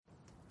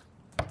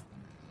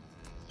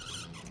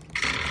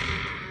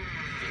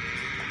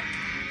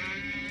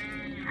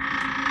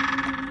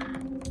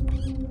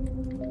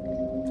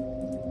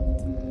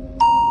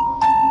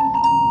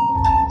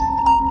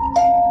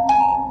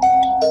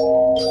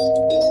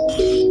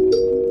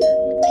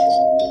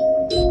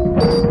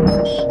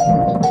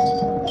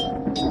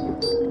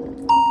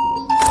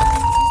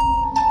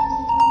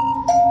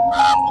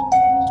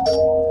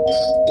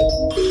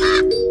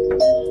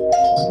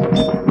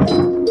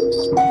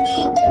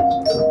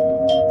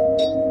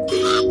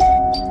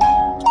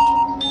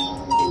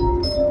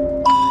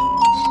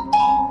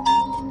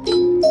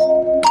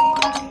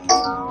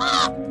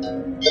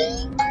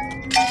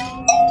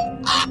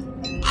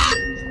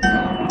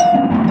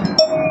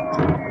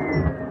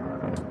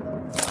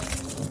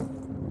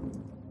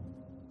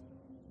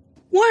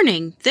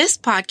Warning, this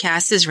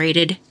podcast is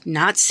rated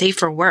not safe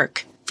for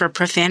work for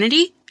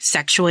profanity,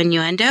 sexual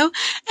innuendo,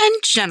 and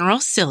general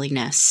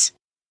silliness.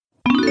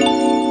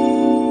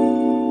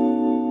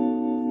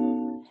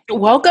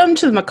 Welcome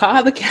to the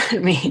Macabre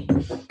Academy.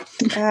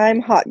 I'm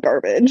hot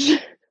garbage.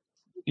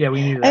 Yeah,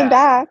 we need that. I'm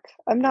back.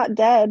 I'm not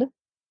dead.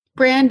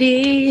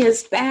 Brandy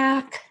is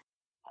back.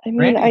 I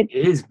mean, Brandy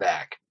is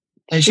back.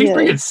 And she's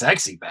freaking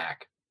sexy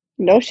back.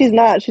 No, she's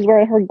not. She's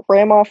wearing her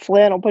grandma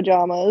flannel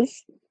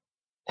pajamas.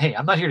 Hey,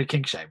 I'm not here to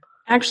kink shame.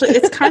 Actually,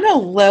 it's kind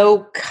of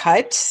low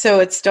cut, so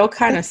it's still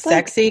kind of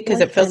sexy because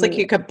it feels like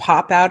you could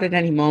pop out at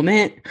any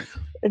moment.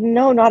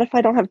 No, not if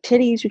I don't have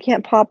titties. You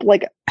can't pop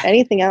like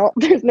anything out.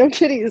 There's no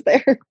titties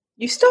there.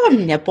 You still have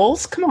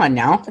nipples. Come on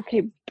now.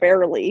 Okay,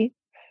 barely.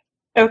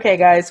 Okay,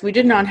 guys, we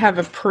did not have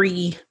a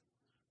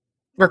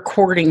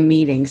pre-recording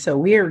meeting, so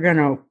we are going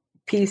to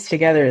piece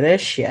together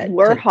this shit.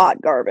 We're hot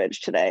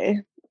garbage today.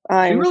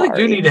 We really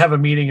do need to have a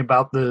meeting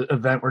about the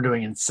event we're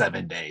doing in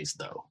 7 days,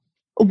 though.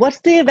 What's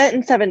the event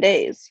in 7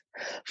 days?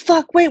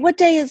 Fuck, wait, what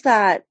day is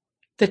that?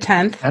 The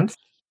 10th. 10th?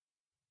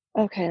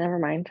 Okay, never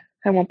mind.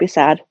 I won't be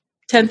sad.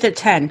 10th at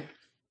 10.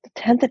 The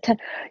 10th at 10.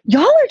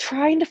 Y'all are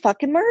trying to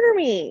fucking murder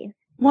me.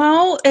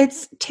 Well,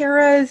 it's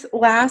Tara's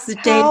last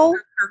day of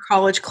her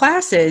college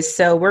classes,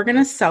 so we're going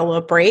to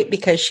celebrate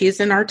because she's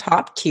in our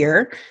top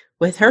tier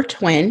with her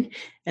twin,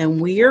 and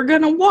we are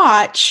going to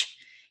watch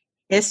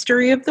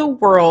History of the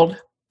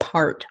World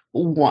Part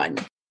 1.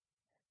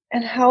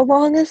 And how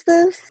long is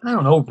this? I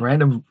don't know,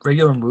 random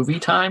regular movie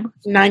time?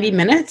 90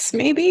 minutes,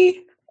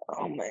 maybe?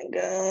 Oh my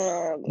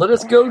god. Let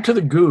us go to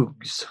the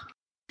Googs.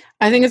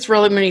 I think it's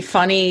really going to be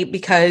funny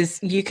because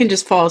you can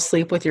just fall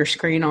asleep with your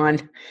screen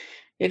on.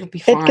 It'll be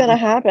fun. It's going to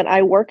happen.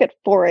 I work at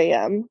 4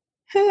 a.m.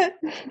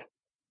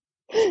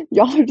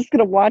 Y'all are just going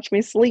to watch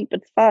me sleep.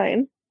 It's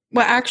fine.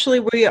 Well, actually,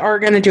 we are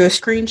going to do a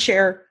screen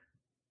share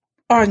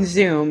on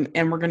Zoom,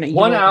 and we're going to...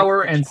 1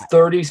 hour and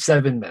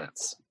 37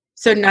 minutes.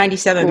 So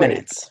 97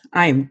 minutes.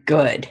 I'm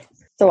good.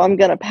 So I'm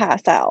going to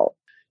pass out.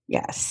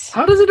 Yes.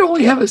 How does it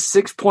only have a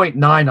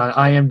 6.9 on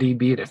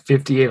IMDb and a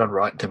 58 on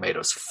Rotten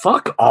Tomatoes?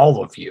 Fuck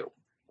all of you.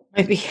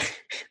 Maybe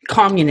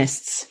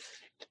communists.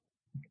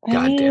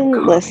 Goddamn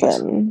communists.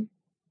 Listen.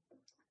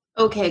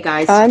 Okay,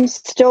 guys. I'm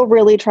still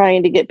really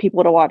trying to get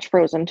people to watch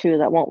Frozen 2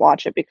 that won't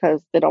watch it because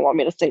they don't want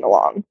me to sing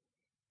along.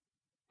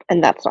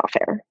 And that's not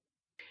fair.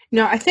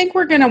 No, I think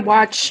we're going to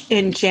watch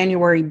in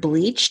January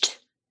Bleached.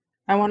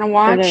 I want to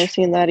watch. I've never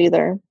seen that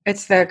either.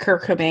 It's the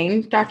Kurt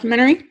Cobain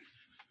documentary.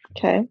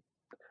 Okay.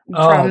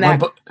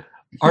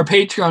 Our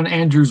Patreon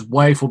Andrew's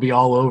wife will be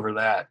all over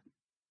that.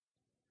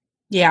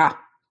 Yeah,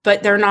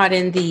 but they're not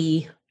in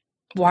the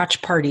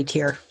watch party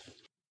tier.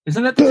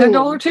 Isn't that the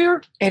 $10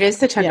 tier? It is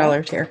the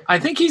 $10 tier. I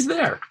think he's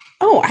there.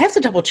 Oh, I have to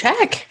double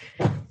check.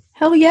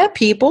 Hell yeah,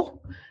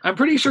 people. I'm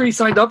pretty sure he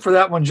signed up for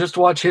that one just to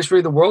watch History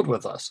of the World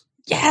with us.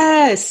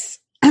 Yes.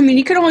 I mean,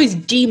 you can always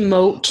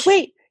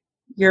demote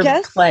your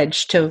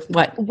pledge to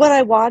what? What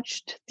I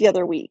watched the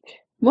other week.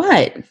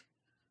 What?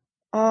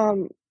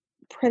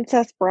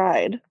 Princess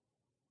Bride.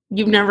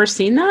 You've never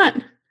seen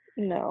that?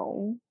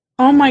 No.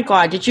 Oh my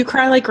God. Did you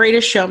cry like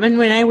Greatest Showman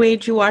when I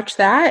made you watch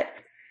that?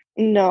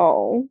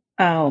 No.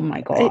 Oh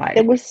my God.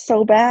 It was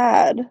so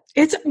bad.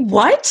 It's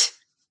what?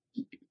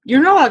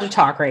 You're not allowed to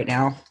talk right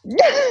now.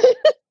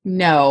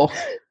 No.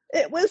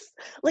 It was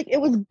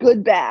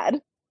good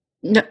bad.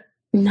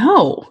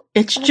 No.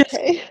 It's just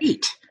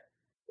great.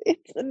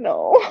 It's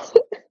no.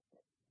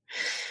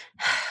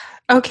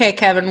 Okay,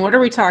 Kevin, what are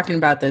we talking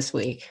about this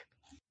week?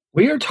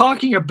 We are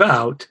talking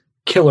about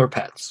killer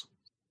pets.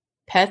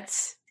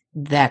 Pets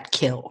that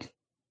kill.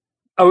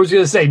 I was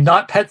going to say,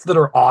 not pets that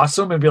are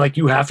awesome and be like,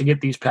 you have to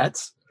get these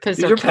pets. Because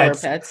they're killer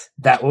pets.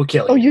 That will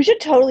kill you. Oh, you should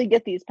totally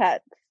get these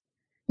pets.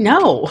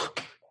 No.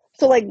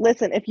 So,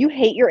 listen, if you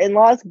hate your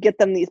in-laws, get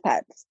them these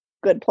pets.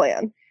 Good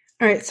plan.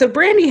 All right, so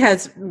Brandy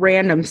has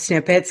random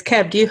snippets.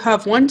 Kev, do you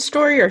have one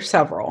story or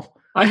several?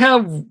 I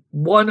have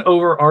one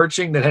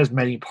overarching that has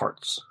many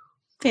parts.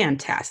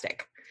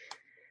 Fantastic.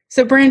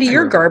 So, Brandy,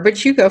 you're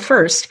garbage. You go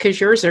first because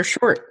yours are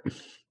short.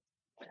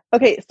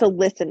 Okay, so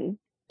listen.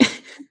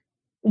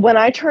 When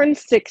I turn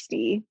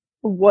 60,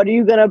 what are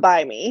you going to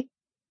buy me?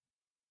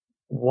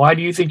 Why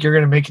do you think you're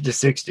going to make it to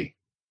 60?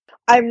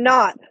 I'm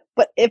not.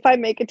 But if I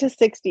make it to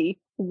 60,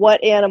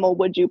 what animal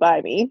would you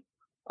buy me?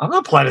 I'm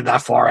not planning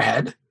that far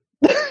ahead.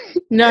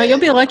 No, you'll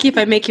be lucky if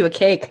I make you a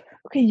cake.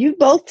 Okay, you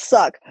both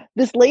suck.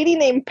 This lady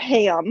named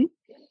Pam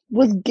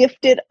was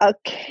gifted a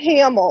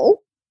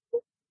camel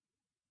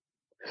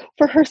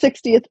for her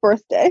 60th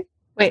birthday.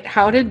 Wait,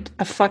 how did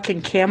a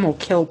fucking camel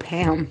kill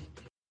Pam?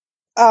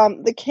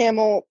 The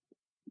camel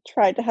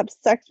tried to have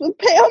sex with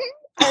Pam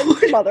and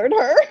smothered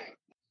her.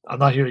 I'm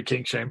not here to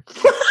kink shame.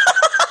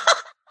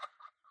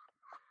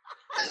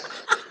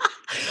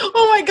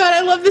 Oh my God,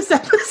 I love this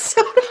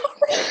episode.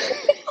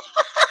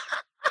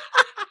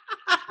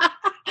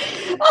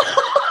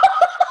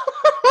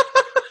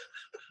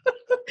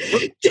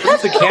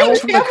 The camel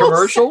from the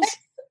commercials?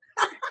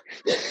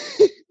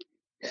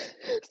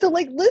 So,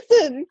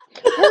 listen,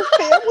 her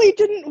family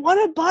didn't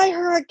want to buy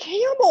her a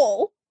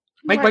camel.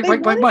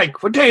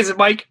 Mike. What day is it,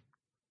 Mike?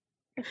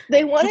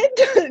 They wanted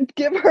to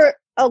give her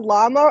a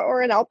llama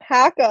or an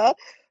alpaca,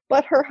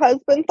 but her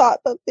husband thought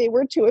that they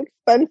were too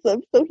expensive,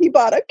 so he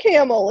bought a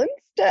camel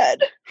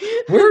instead.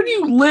 Where do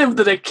you live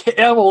that a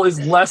camel is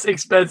less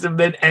expensive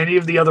than any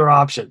of the other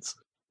options?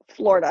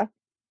 Florida.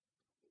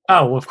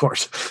 Oh, of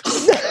course.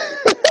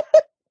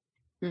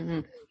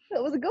 Mm-hmm.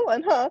 That was a good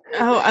one, huh?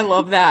 Oh, I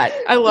love that.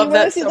 I love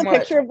that so much. You want to see the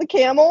picture of the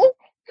camel?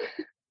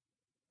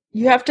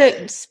 You have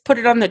to put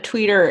it on the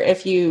tweeter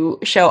if you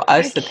show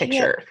us the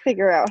picture. I can't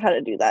figure out how to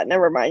do that.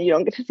 Never mind. You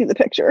don't get to see the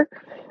picture.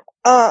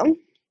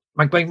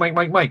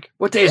 Mike.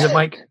 What day is it,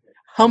 Mike?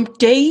 Hump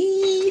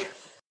day.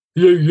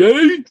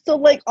 Yay. So,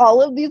 like,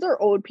 all of these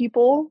are old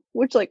people,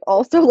 which, like,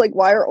 also, like,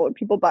 why are old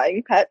people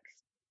buying pets?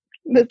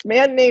 This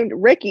man named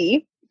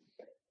Ricky,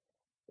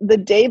 the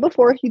day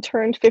before he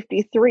turned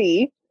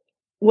 53,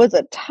 was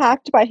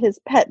attacked by his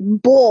pet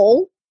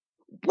bull.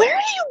 Where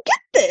do you get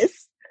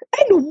this?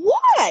 And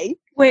why?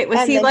 Wait,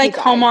 was he like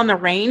home on the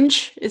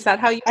range? Is that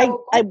how you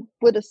know? I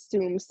would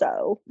assume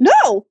so.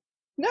 No.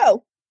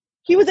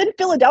 He was in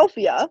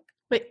Philadelphia.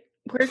 Wait,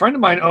 a friend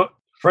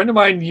of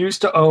mine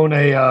used to own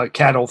a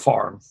cattle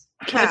farm.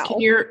 Can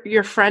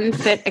your friend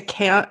fit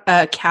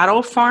a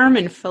cattle farm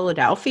in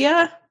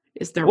Philadelphia?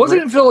 Is there? It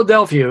wasn't in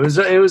Philadelphia.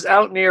 It was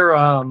out near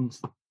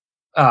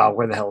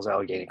where the hell is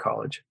Allegheny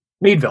College?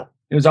 Meadville.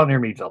 It was out near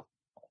Meadville.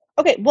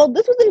 Okay, well,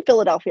 this was in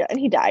Philadelphia, and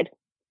he died.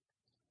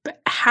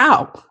 But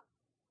how?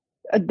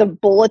 The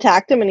bull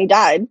attacked him, and he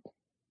died.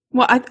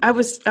 Well, I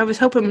was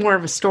hoping more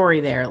of a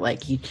story there.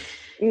 Like he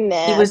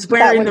was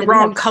wearing the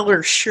wrong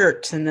color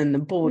shirts, and then the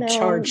bull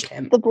charged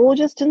him. The bull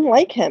just didn't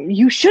like him.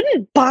 You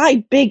shouldn't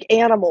buy big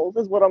animals,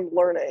 is what I'm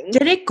learning.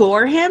 Did it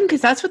gore him? Because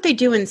that's what they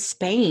do in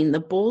Spain. The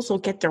bulls will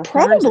get their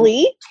horns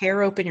and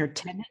tear open your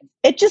tendons.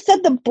 It just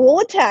said the bull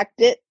attacked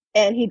it,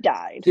 and he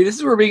died. See, this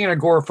is where being an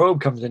agoraphobe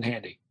comes in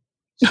handy.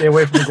 Stay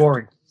away from the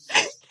goring.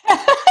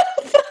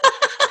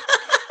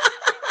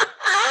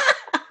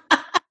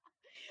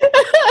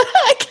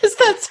 I guess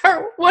that's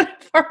one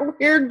of our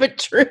weird but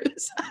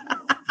truths.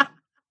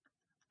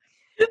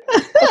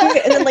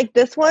 Okay, and then like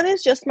this one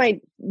is just my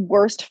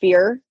worst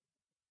fear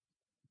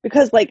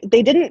because like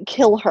they didn't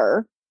kill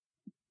her,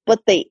 but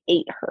they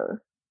ate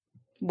her.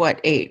 What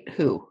ate?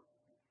 Who?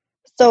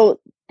 So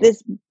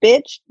this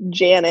bitch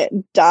Janet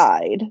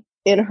died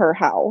in her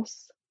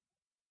house,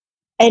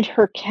 and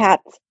her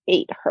cats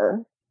ate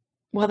her.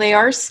 Well, they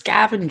are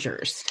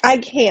scavengers. I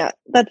can't.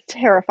 That's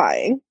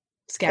terrifying.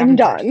 Scavengers.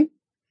 I'm done.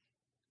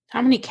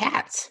 How many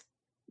cats?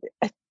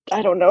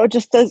 I don't know. It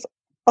just says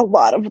a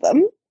lot of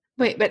them.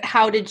 Wait, but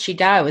how did she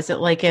die? Was it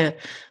like a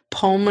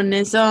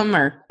pulmonism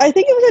or? I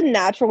think it was a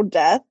natural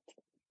death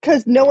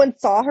because no one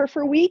saw her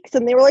for weeks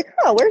and they were like,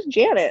 oh, where's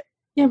Janet?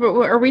 Yeah, but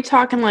are we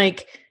talking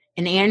like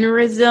an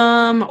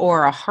aneurysm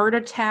or a heart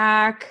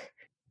attack?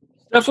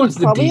 That one's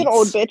the probably deets. An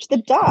old bitch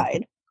that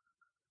died.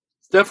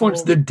 That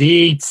one's the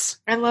deets.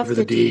 I love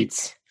the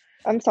deets.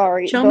 I'm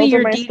sorry. Show Those me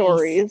your are my deets.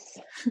 Stories.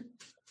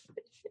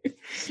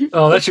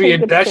 Oh, that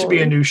should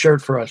be a new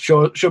shirt for us.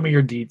 Show me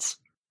your deets.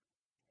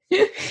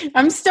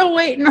 I'm still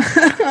waiting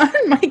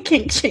on my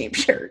kink shape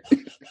shirt.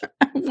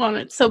 I want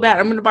it so bad.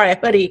 I'm going to buy a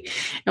hoodie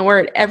and wear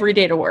it every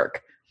day to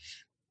work.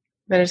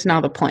 That is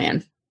now the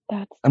plan.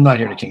 I'm not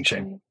here to kink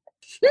shame.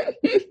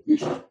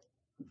 All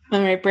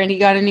right, Brandy,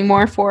 got any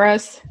more for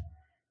us?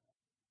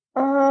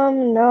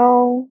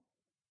 No.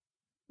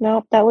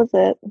 Nope, that was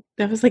it.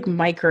 That was like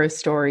micro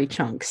story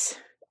chunks.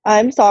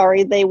 I'm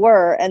sorry, they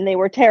were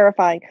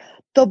terrifying.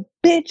 The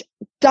bitch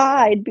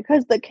died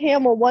because the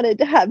camel wanted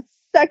to have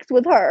sex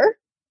with her.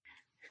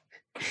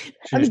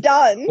 I'm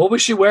done. What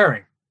was she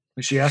wearing?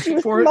 Was she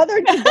asking for it? She was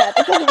smothered to death.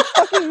 It doesn't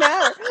fucking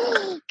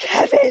matter.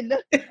 Kevin!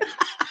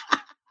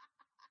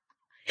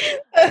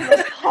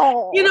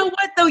 You know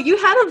what, though? You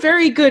had a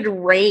very good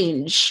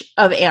range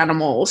of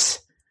animals.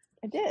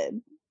 I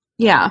did.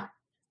 Yeah.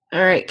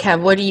 All right,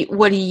 Kev,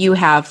 what do you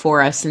have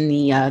for us in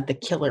the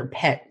killer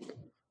pet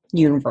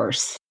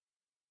universe?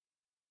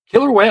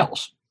 Killer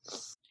whales.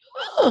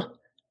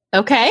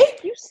 Okay.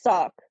 You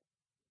suck.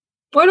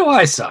 Why do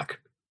I suck?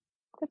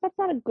 Because that's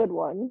not a good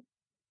one.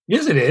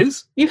 Yes, it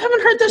is. You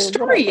haven't heard the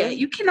story yet.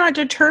 You cannot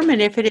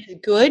determine if it is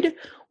good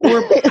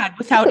or bad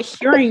without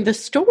hearing the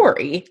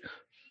story.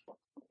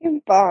 You're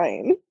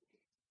fine.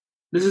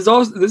 This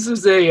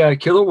is a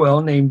killer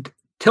whale named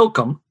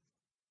Tilcum.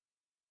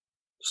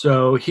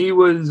 So he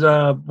was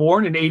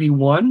born in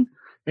 1981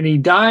 and he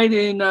died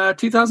in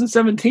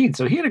 2017.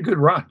 So he had a good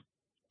run.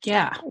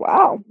 Yeah.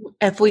 Wow.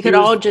 If we could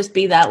all just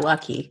be that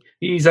lucky.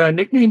 He's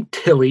nicknamed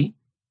Tilly.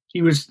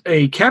 He was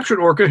a captured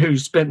orca who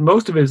spent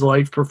most of his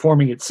life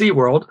performing at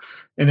SeaWorld.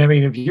 And I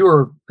mean, if you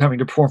were having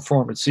to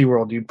perform at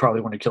SeaWorld, you'd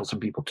probably want to kill some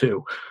people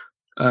too.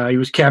 He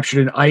was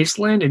captured in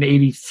Iceland in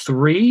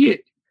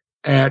 1983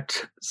 at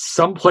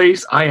some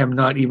place I am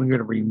not even going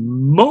to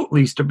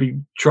remotely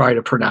try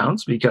to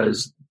pronounce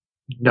because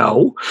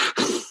no.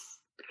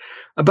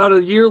 About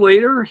a year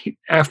later,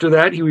 after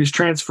that, he was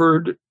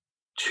transferred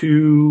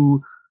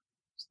to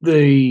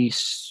the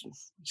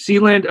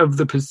Sealand of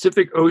the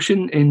Pacific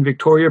Ocean in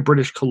Victoria,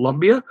 British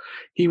Columbia.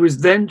 He was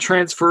then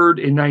transferred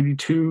in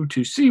 92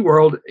 to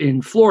SeaWorld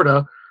in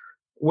Florida,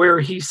 where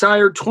he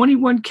sired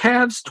 21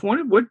 calves,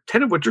 10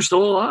 of which are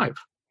still alive.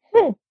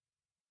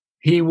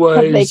 He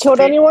was. Have they killed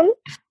anyone?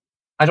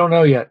 I don't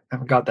know yet. I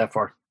haven't got that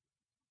far.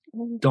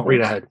 Don't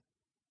read ahead.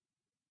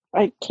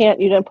 I can't.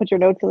 You didn't put your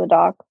notes in the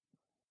doc.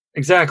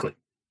 Exactly.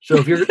 So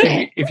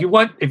if you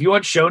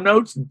want show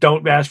notes,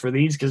 don't ask for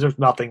these because there's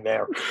nothing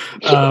there.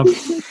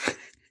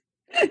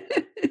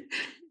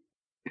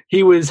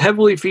 He was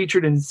heavily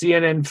featured in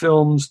CNN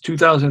Films'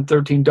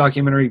 2013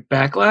 documentary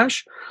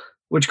Backlash,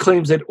 which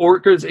claims that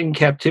orcas in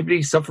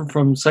captivity suffer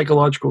from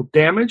psychological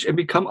damage and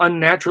become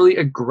unnaturally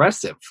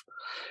aggressive.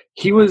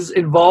 He was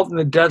involved in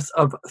the deaths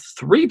of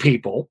 3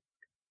 people.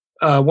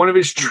 One of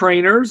his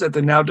trainers at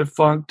the now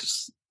defunct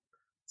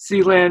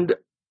Sealand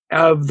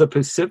of the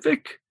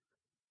Pacific.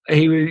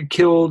 He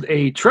killed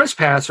a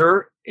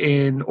trespasser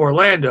in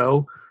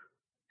Orlando,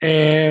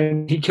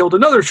 and he killed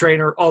another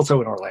trainer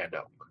also in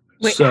Orlando.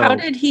 Wait, how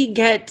did he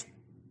get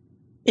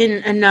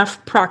in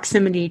enough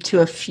proximity to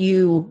a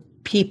few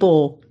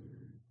people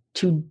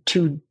to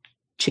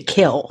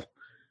kill?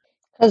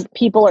 Because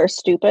people are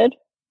stupid.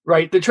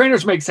 Right. The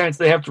trainers make sense.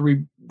 They have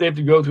to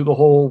go through the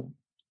whole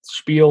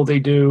spiel they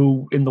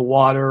do in the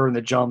water and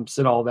the jumps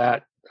and all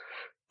that.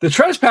 The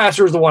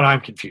trespasser is the one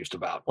I'm confused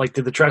about. Like,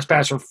 did the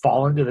trespasser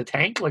fall into the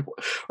tank? Like,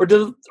 or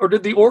did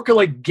the orca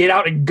like get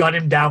out and gun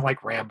him down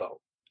like Rambo?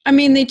 I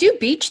mean, they do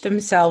beach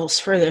themselves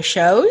for the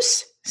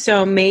shows,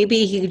 so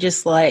maybe he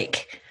just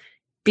like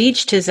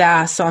beached his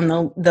ass on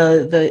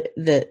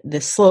the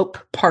slope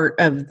part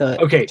of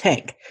the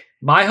tank.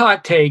 My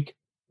hot take: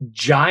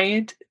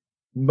 giant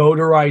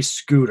motorized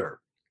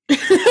scooter.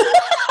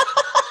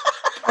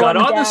 Got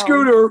on the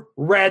scooter,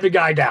 ran the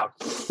guy down.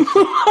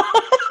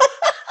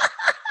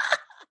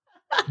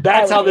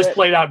 That's how this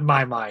played out in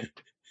my mind.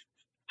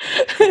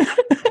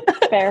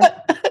 Fair.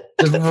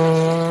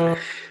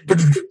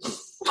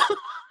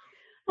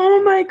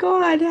 Oh my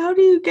God, how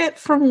do you get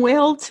from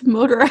whale to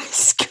motorized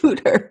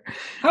scooter?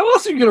 How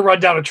else are you going to run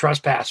down a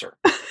trespasser?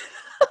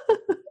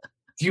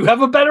 Do you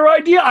have a better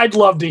idea? I'd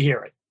love to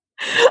hear it.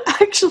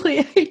 Actually,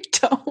 I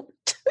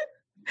don't.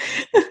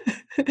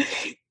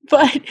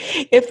 But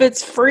if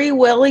it's Free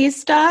Willy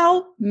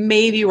style,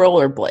 maybe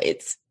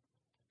rollerblades.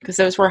 Because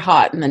those were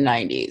hot in the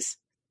 90s.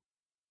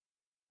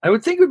 I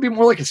would think it would be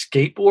more like a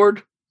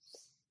skateboard,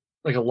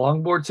 like a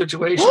longboard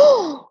situation.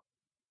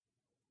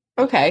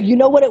 Okay. You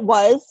know what it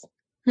was?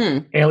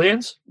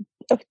 Aliens?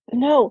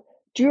 No.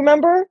 Do you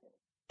remember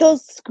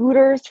those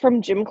scooters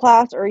from gym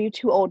class, or are you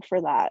too old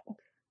for that?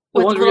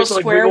 The ones where you have to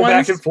like wiggle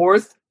back and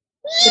forth?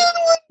 Yeah,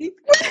 they would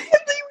run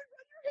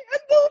your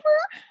hands over.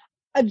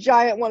 A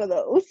giant one of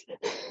those.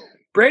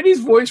 Brandy's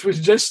voice was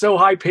just so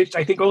high pitched,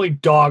 I think only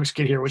dogs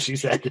could hear what she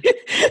said.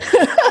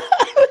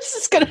 I was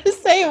just going to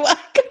say, well,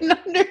 I couldn't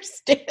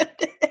understand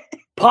it.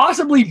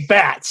 Possibly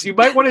bats. You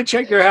might want to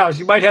check your house.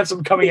 You might have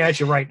some coming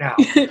at you right now.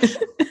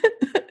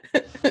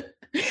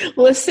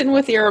 Listen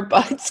with your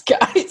earbuds,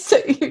 guys, so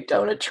you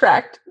don't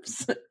attract.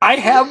 I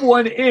have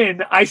one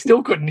in. I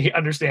still couldn't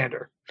understand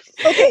her.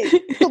 Okay,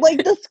 so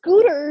like the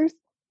scooters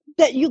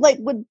that you like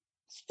would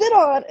sit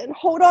on and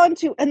hold on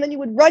to, and then you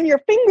would run your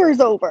fingers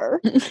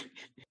over.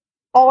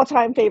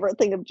 All-time favorite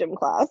thing of gym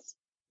class.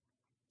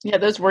 Yeah,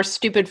 those were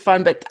stupid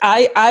fun, but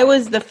I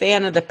was the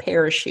fan of the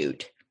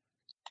parachute.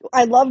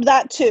 I loved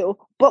that too,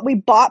 but we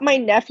bought my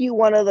nephew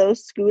one of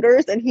those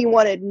scooters, and he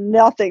wanted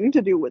nothing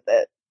to do with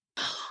it.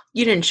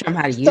 You didn't show him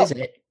how to use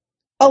it.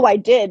 Oh, I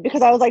did,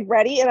 because I was like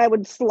ready, and I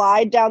would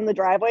slide down the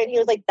driveway, and he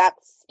was like,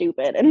 "That's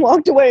stupid," and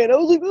walked away, and I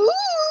was like,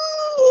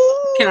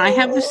 "Ooh." Can I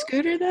have the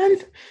scooter then?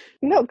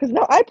 No, because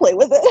now I play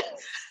with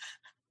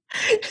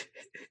it.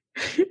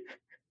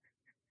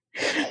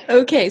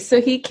 Okay,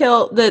 so he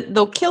killed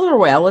the killer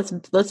whale. Let's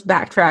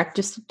backtrack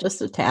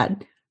just a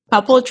tad. A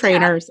couple of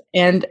trainers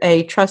and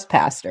a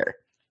trespasser.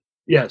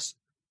 Yes.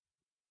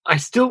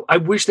 I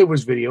wish there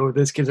was video of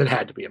this because it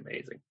had to be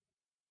amazing.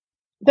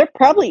 There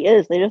probably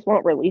is. They just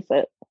won't release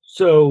it.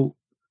 So,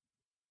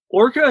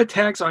 orca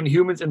attacks on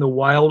humans in the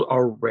wild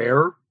are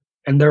rare,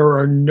 and there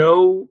are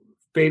no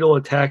fatal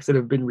attacks that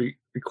have been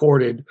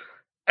recorded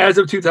as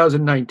of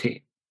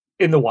 2019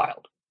 in the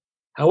wild.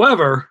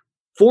 However,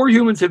 4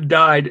 humans have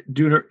died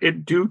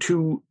due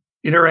to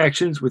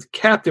interactions with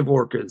captive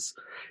orcas,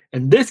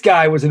 and this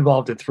guy was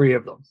involved in 3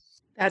 of them.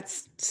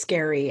 That's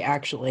scary,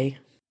 actually.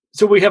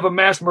 So we have a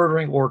mass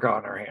murdering orca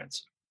on our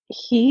hands.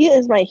 He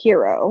is my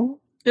hero.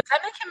 Does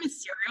that make him a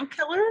serial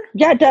killer?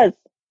 Yeah, it does.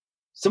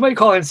 Somebody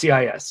call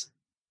NCIS.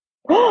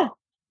 I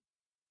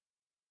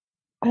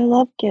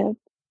love Gib.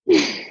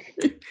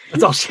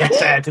 That's all she has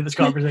to add to this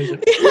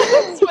conversation.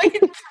 I was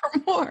waiting for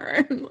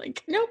more. I'm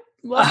like, nope.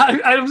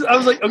 I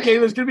was like, okay,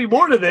 there's going to be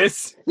more to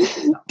this.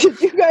 Did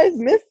you guys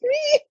miss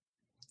me?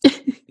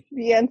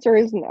 The answer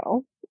is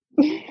no.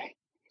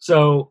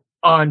 So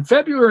on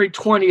February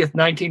 20th,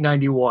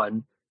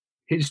 1991,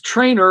 his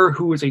trainer,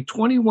 who was a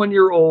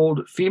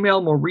 21-year-old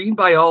female marine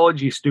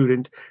biology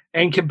student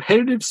and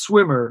competitive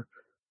swimmer,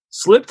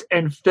 slipped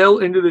and fell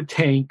into the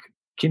tank,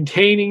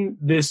 containing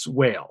this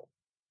whale.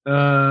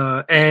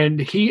 And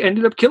he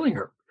ended up killing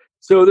her.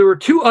 So there were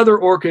 2 other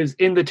orcas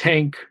in the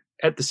tank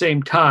at the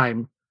same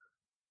time.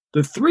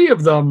 The 3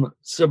 of them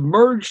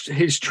submerged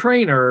his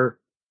trainer,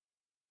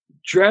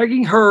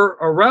 dragging her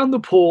around the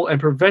pool and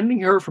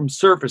preventing her from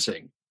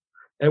surfacing.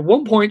 At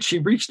one point, she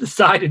reached the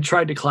side and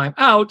tried to climb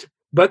out,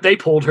 but they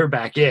pulled her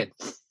back in.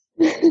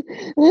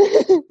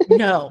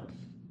 No.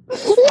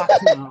 Fuck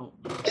no.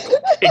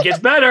 It gets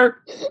better.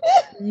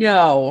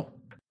 No.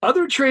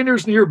 Other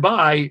trainers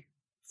nearby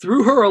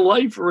threw her a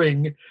life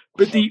ring,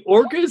 but the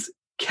orcas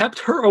kept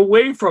her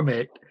away from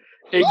it,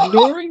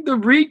 ignoring the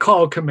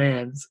recall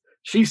commands.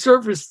 She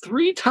surfaced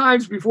 3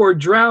 times before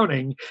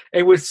drowning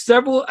and was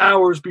several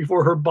hours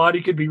before her body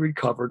could be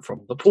recovered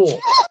from the pool.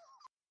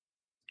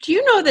 Do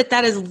you know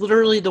that is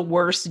literally the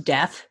worst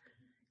death?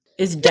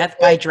 Is death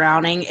by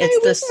drowning.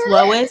 It's the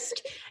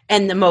slowest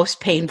and the most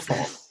painful.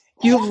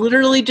 You've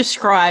literally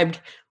described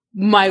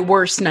my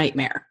worst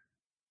nightmare.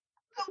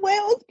 The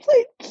whales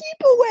played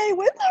keep away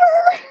with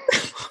her.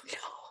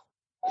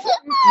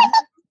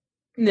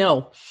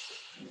 No.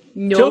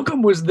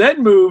 Tilcomb was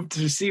then moved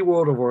to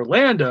SeaWorld of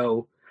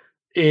Orlando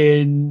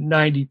in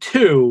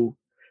 92,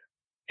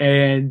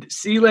 and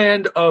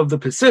Sealand of the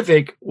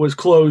Pacific was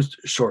closed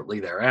shortly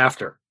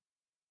thereafter.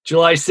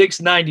 July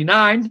 6,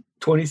 99,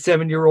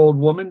 27-year-old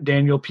woman,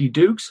 Daniel P.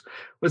 Dukes,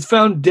 was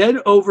found dead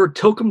over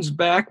Tilcomb's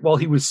back while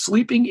he was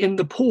sleeping in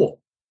the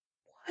pool.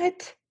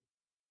 What?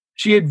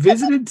 She had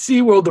visited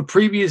SeaWorld the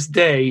previous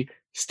day,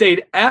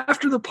 stayed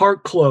after the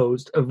park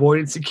closed,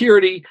 avoided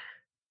security,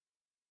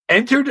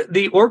 entered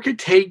the orca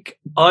tank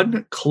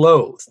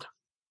unclothed.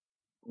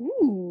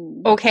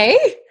 Ooh. Okay.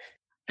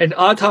 An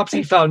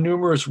autopsy found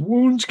numerous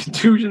wounds,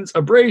 contusions,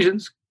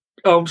 abrasions.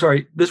 Oh, I'm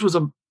sorry. This is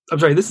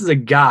a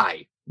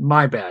guy.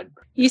 My bad.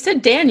 You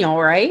said Daniel,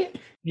 right?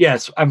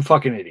 Yes, I'm a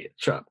fucking idiot.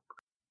 Shut up.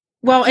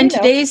 Well, in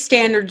today's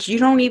standards, you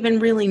don't even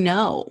really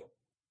know.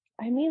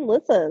 I mean,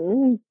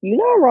 listen, you're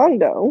not wrong,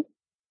 though.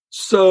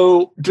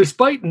 So,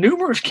 despite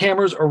numerous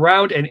cameras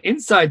around and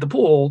inside the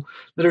pool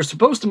that are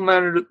supposed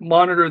to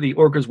monitor the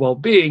orca's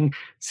well-being,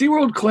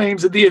 SeaWorld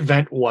claims that the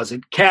event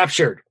wasn't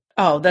captured.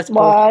 Oh, that's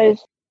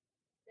lies.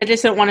 I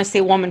just don't want to see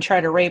a woman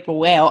try to rape a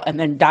whale and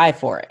then die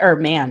for it. Or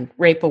man,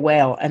 rape a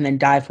whale and then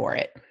die for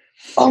it.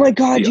 Oh my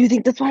God, do you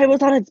think that's why it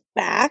was on its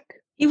back?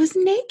 He was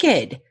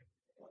naked.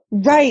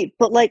 Right,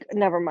 but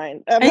never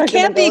mind. It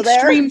can't be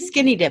extreme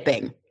skinny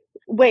dipping.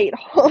 Wait,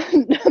 hold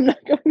on. I'm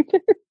not going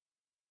there.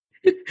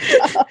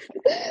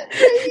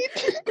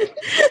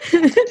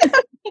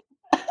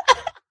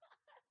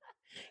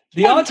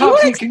 The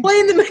autopsy can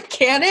explain the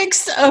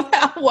mechanics of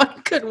how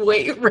one could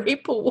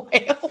rape a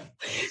whale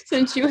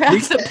since you have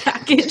the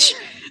package.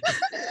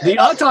 The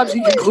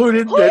autopsy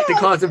concluded that the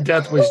cause of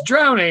death was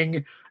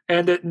drowning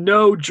and that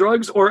no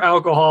drugs or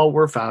alcohol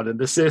were found in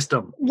the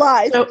system.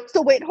 Lies.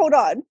 So wait, hold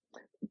on.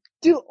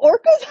 Do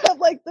orcas have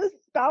the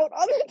spout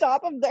on the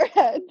top of their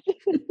heads?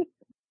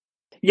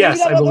 Yes,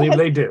 I believe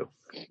they do.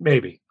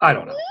 Maybe. I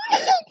don't know.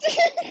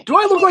 Do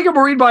I look like a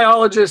marine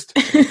biologist?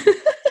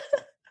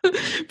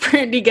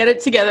 Brandy, get it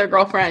together,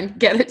 girlfriend.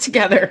 Get it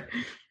together.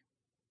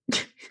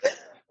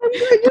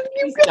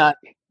 He's done.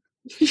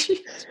 He's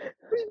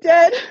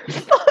dead.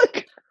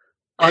 Fuck.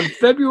 On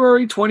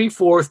February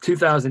 24th,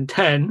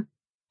 2010,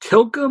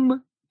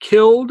 Tilcomb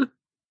killed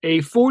a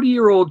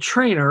 40-year-old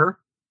trainer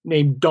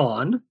named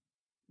Dawn.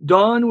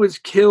 Dawn was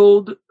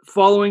killed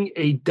following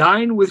a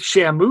Dine with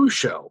Shamu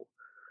show.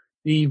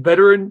 The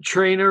veteran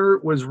trainer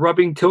was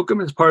rubbing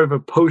Tilcomb as part of a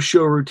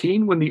post-show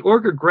routine when the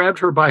orca grabbed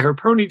her by her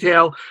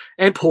ponytail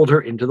and pulled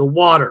her into the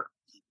water.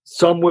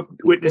 Some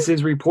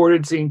witnesses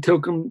reported seeing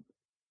Tilcomb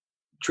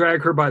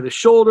drag her by the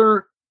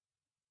shoulder.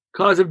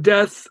 Cause of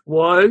death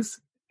was,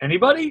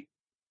 anybody?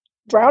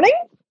 Drowning?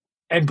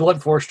 And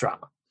blunt force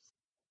trauma.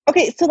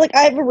 Okay, so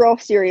I have a real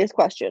serious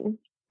question.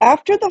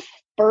 After the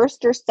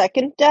first or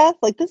second death,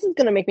 this is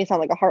going to make me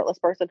sound like a heartless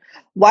person.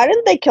 Why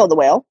didn't they kill the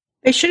whale?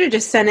 They should have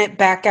just sent it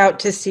back out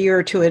to sea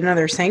or to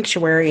another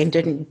sanctuary and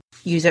didn't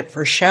use it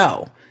for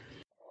show.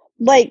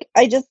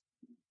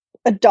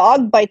 A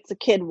dog bites a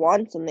kid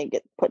once and they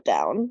get put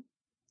down.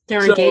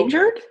 They're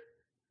endangered?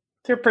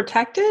 They're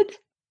protected?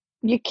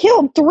 You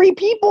killed 3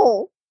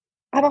 people.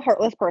 I'm a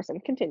heartless person.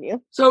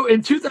 Continue. So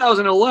in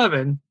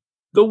 2011,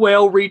 the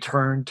whale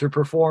returned to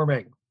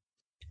performing.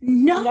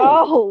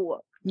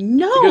 No.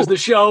 Because the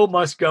show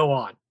must go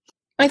on.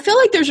 I feel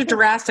like there's a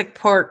Jurassic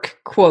Park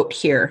quote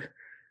here.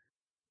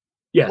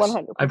 Yes,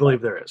 100%. I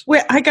believe there is.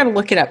 Wait, I got to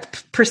look it up.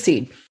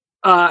 Proceed.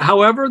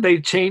 However,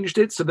 they changed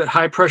it so that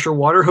high-pressure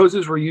water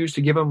hoses were used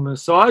to give them a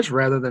massage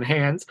rather than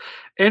hands,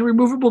 and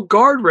removable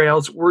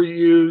guardrails were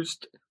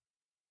used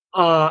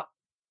on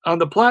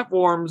the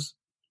platforms.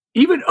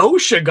 Even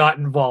OSHA got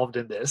involved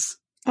in this.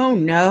 Oh,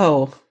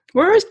 no.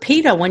 Where was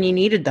PETA when you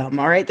needed them,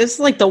 all right? This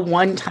is the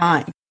one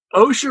time.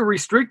 OSHA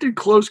restricted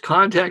close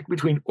contact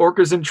between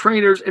orcas and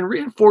trainers and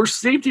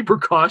reinforced safety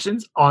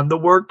precautions on the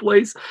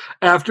workplace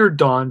after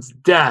Dawn's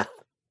death.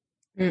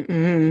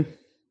 Mm-mm.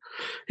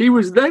 He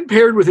was then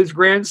paired with his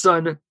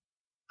grandson,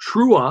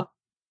 Trua,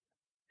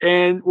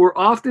 and were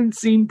often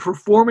seen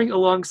performing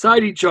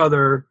alongside each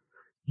other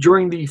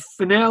during the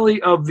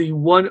finale of the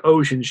One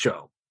Ocean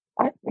show.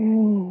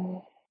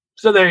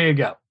 So there you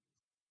go.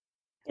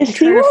 Is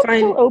SeaWorld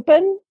still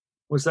open?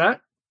 What's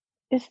that?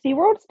 Is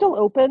SeaWorld still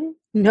open?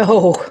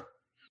 No.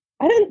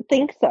 I didn't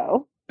think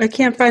so. I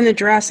can't find the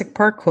Jurassic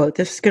Park quote.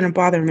 This is going to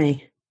bother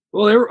me.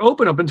 Well, they were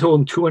open up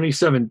until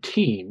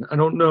 2017. I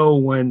don't know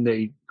when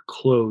they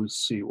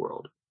closed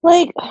SeaWorld.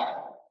 Like,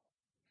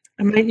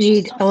 I might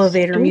need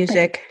elevator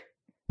music.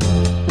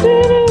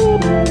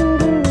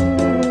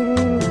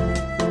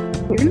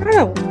 You're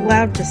not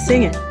allowed to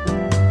sing it.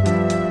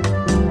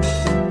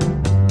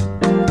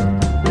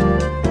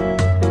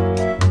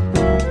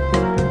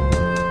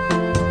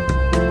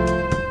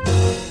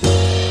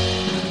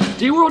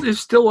 SeaWorld is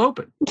still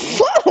open.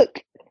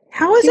 Fuck!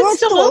 How is it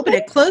still open?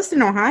 It closed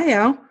in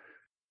Ohio.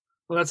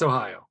 Well, that's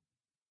Ohio.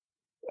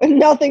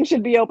 Nothing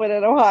should be open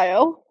in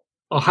Ohio.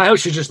 Ohio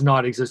should just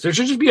not exist. There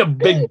should just be a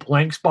big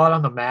blank spot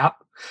on the map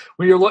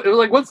when you're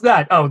like, "What's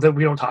that?" Oh, then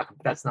we don't talk.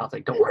 That's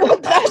nothing. Don't worry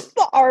about that. That's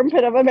the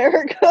armpit of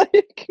America.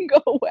 It can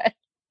go away.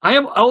 I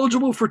am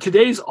eligible for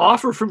today's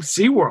offer from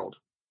SeaWorld.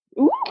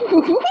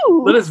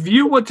 Ooh. Let us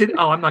view what today.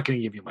 Oh, I'm not going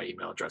to give you my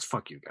email address.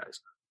 Fuck you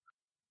guys.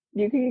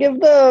 You can give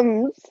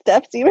them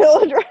Steph's email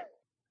address.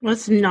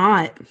 Let's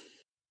not.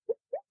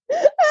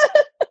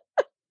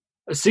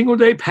 A single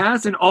day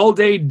pass and all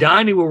day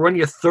dining will run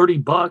you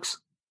 $30.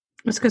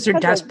 It's because they're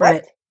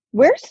desperate.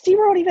 Where's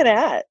SeaWorld even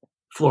at?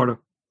 Florida,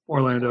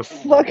 Orlando.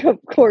 Fuck, of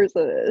course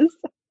it is.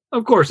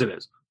 Of course it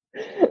is.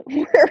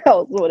 Where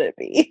else would it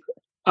be?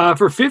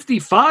 For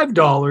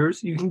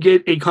 $55, you can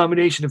get a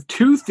combination of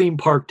 2 theme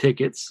park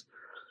tickets,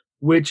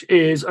 which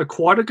is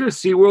Aquatica,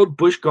 SeaWorld,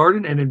 Busch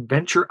Garden, and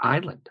Adventure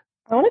Island.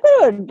 I want to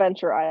go to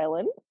Adventure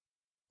Island.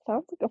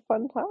 Sounds like a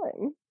fun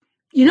time.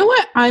 You know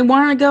what I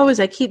want to go is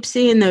I keep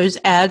seeing those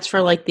ads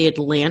for like the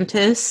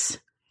Atlantis.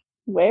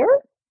 Where?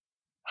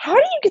 How do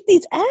you get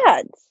these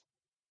ads?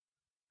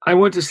 I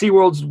went to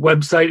SeaWorld's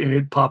website and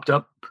it popped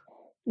up.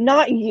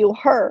 Not you,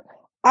 her.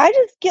 I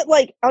just get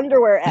like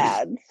underwear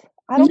ads.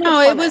 I don't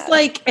know it was ads.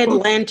 Like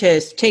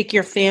Atlantis. Take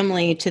your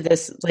family to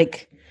this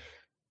like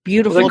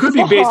beautiful. Well, that could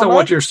be based on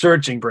what you're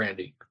searching,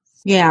 Brandy.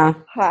 Yeah.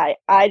 Hi,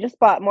 I just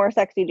bought more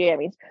sexy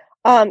jammies.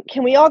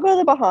 Can we all go to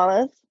the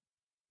Bahamas?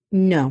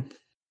 No.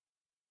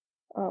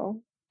 Oh.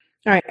 All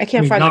right, I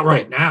can't find. Not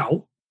right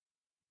now.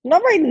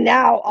 Not right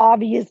now,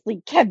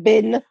 obviously,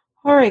 Kevin.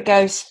 All right,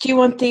 guys. Do you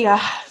want the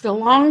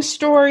long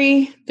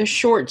story, the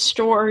short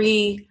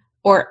story,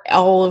 or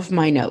all of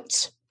my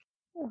notes?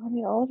 I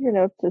mean, all of your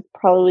notes is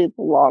probably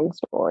the long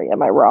story.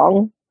 Am I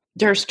wrong?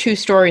 There's 2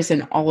 stories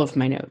in all of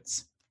my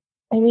notes.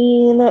 I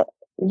mean,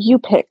 you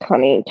pick,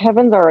 honey.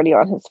 Kevin's already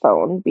on his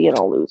phone, being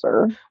a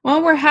loser.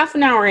 Well, we're half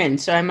an hour in,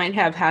 so I might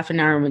have half an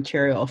hour of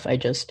material if I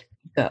just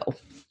go.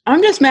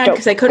 I'm just mad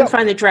because I couldn't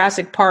find the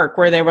Jurassic Park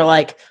where they were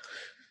like,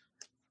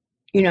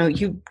 you know,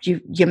 you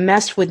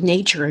messed with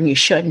nature and you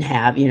shouldn't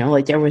have. You know,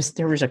 like there was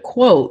a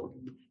quote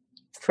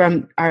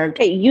from our.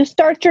 Hey, you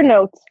start your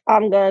notes.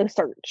 I'm gonna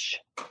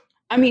search.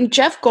 I mean,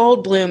 Jeff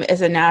Goldblum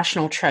is a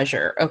national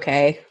treasure.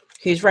 Okay,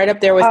 he's right up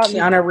there with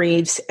Keanu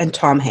Reeves and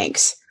Tom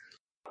Hanks.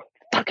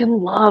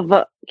 Fucking love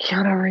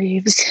Keanu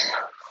Reeves.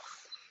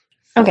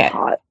 Okay,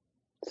 hot.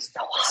 So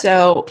hot.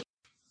 So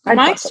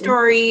my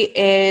story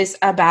is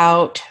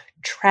about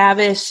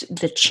Travis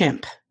the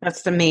chimp.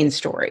 That's the main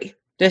story.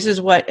 This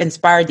is what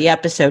inspired the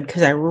episode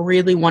because I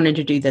really wanted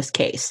to do this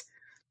case.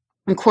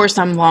 Of course,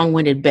 I'm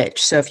long-winded bitch,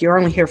 so if you're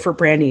only here for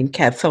Brandy and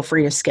Kev, feel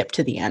free to skip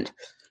to the end.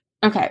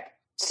 Okay,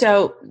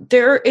 so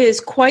there is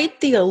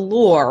quite the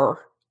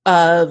allure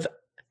of,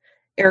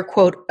 air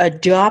quote,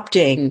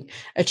 adopting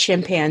a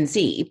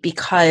chimpanzee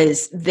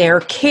because their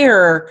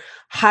care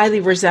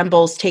highly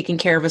resembles taking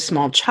care of a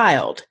small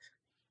child.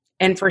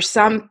 And for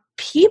some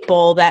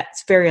people,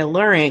 that's very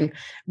alluring,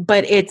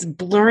 but it's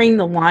blurring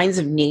the lines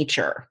of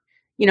nature.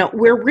 You know,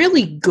 we're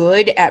really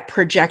good at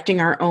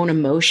projecting our own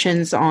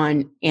emotions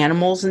on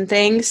animals and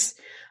things,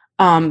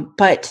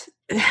 but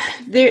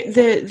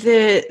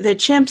the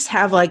chimps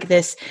have like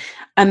this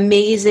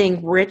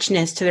amazing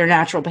richness to their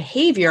natural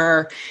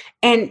behavior,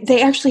 and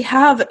they actually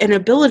have an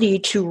ability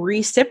to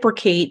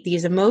reciprocate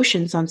these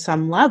emotions on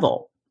some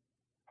level.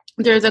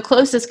 They're the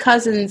closest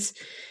cousins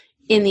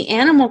in the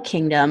animal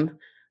kingdom,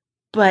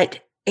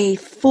 but a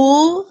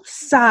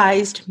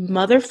full-sized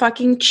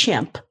motherfucking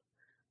chimp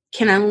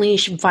can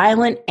unleash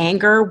violent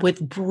anger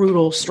with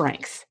brutal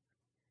strength.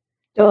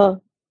 Yeah.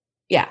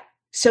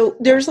 So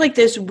there's like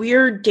this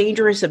weird,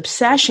 dangerous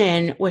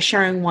obsession with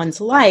sharing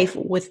one's life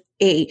with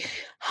a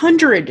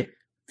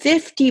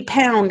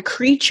 150-pound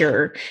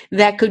creature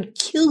that could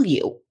kill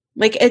you.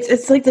 Like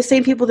it's like the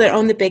same people that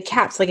own the big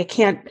cats. Like I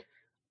can't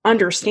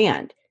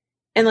understand.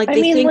 And like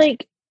they think,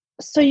 like,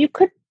 so you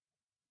could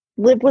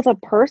live with a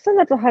person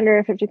that's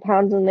 150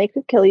 pounds and they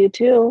could kill you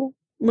too.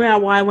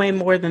 Well, why weigh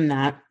more than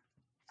that?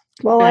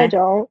 Well, I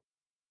don't.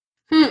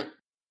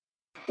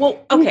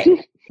 Well,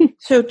 okay.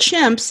 So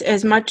chimps,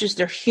 as much as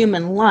they're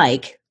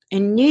human-like,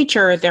 in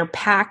nature, they're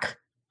pack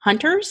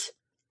hunters.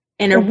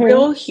 And a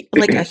real,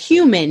 like a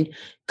human,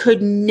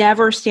 could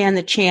never stand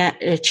the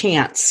a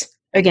chance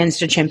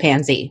against a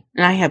chimpanzee.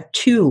 And I have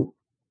 2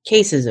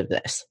 cases of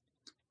this.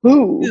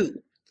 Ooh.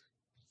 2.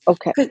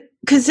 Okay.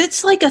 Because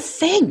it's like a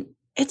thing.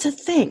 It's a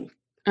thing.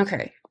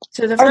 Okay.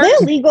 So Are they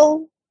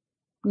illegal?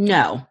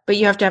 No, but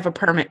you have to have a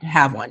permit to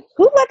have one.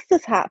 Who lets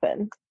this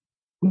happen?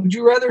 Would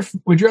you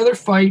rather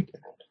fight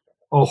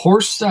a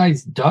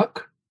horse-sized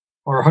duck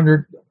or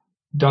 100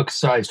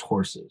 duck-sized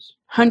horses?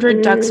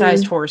 100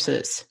 duck-sized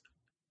horses.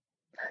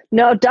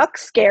 No,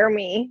 ducks scare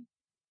me.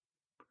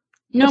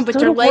 No, but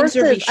their legs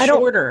would be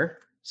shorter.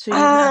 So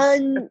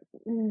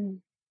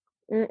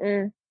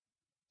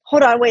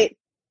Hold on, wait.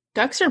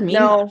 Ducks are mean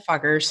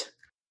motherfuckers.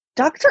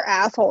 Ducks are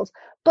assholes.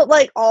 But,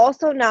 like,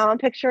 also now I'm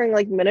picturing,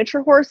 like,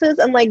 miniature horses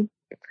and, like,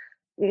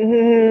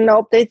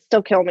 nope, they'd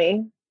still kill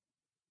me.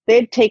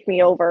 They'd take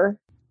me over.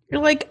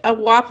 You're like a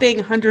whopping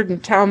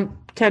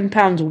 110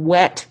 pounds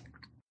wet.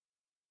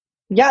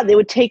 Yeah, they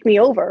would take me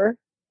over.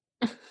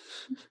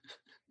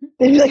 They'd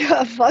be like,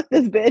 oh, fuck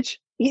this bitch.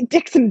 Eat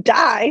dicks and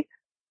die.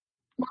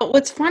 Well,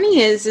 what's funny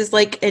is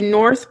like in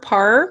North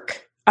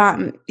Park,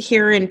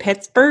 here in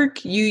Pittsburgh,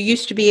 you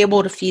used to be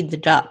able to feed the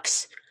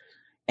ducks.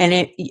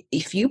 And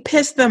if you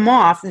pissed them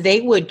off,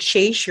 they would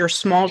chase your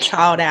small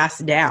child ass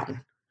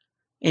down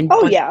and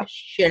bite the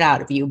shit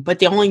out of you. But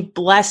the only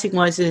blessing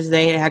was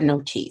they had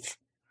no teeth.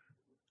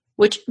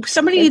 Which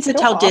somebody needs to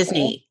tell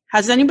Disney.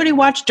 Has anybody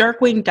watched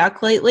Darkwing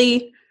Duck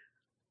lately?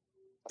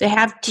 They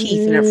have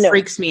teeth and it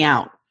freaks me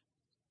out.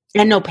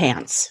 And no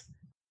pants.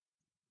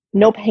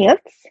 No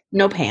pants?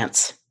 No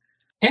pants.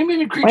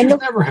 Animated creatures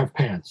never have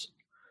pants.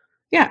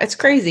 Yeah, it's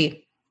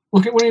crazy.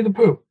 Look at Winnie the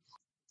Pooh.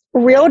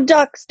 Real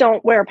ducks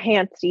don't wear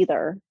pants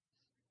either.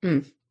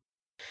 I'm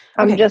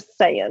just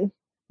saying.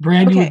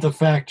 Brandy with the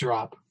fact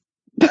drop.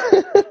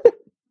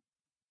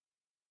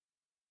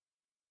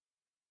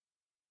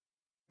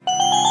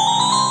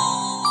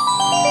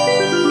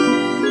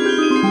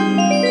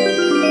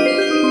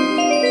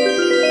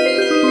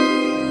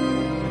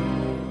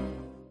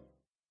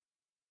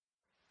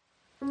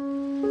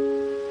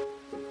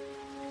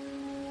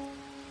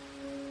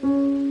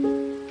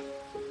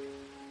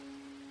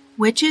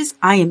 Witches,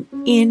 I am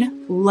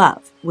in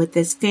love with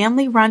this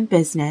family-run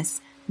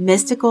business,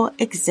 Mystical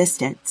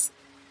Existence,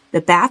 the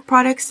bath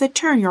products that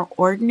turn your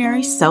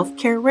ordinary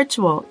self-care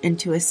ritual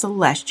into a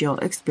celestial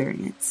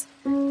experience.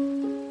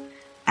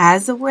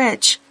 As a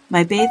witch,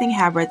 my bathing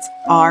habits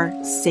are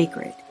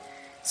sacred,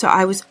 so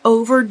I was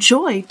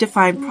overjoyed to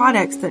find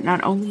products that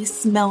not only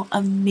smell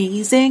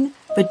amazing,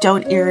 but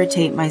don't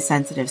irritate my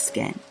sensitive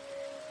skin.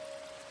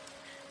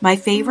 My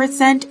favorite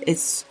scent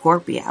is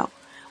Scorpio,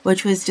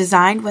 which was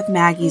designed with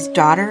Maggie's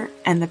daughter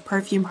and the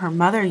perfume her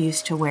mother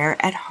used to wear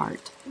at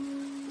heart.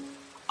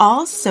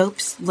 All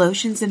soaps,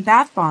 lotions, and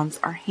bath bombs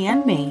are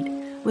handmade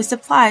with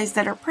supplies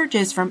that are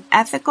purchased from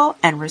ethical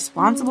and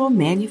responsible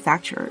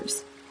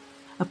manufacturers.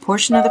 A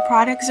portion of the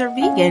products are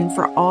vegan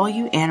for all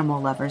you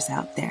animal lovers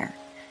out there.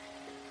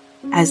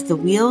 As the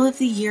wheel of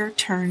the year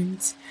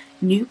turns,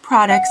 new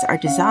products are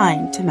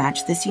designed to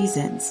match the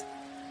seasons.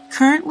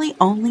 Currently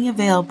only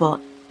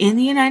available in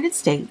the United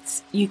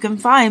States, you can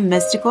find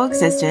Mystical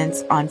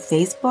Existence on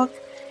Facebook,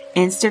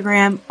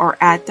 Instagram, or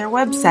at their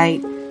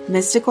website,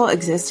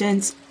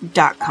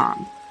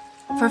 mysticalexistence.com.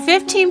 For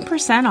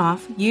 15%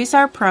 off, use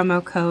our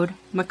promo code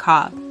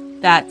MACABRE.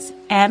 That's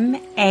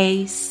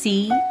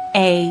MACABRE.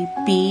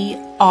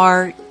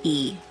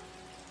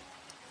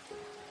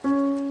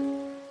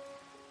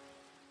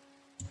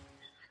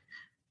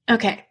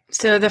 Okay,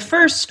 so the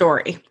first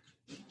story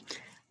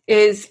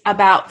is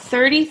about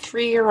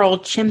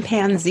 33-year-old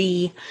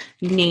chimpanzee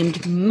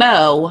named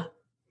Mo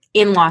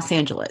in Los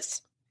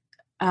Angeles.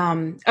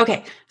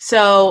 Okay,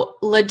 so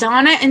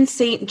LaDonna and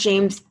St.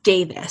 James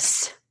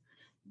Davis.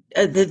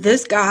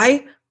 This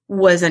guy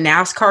was a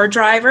NASCAR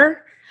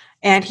driver,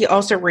 and he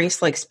also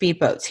raced like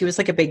speedboats. He was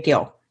like a big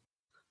deal.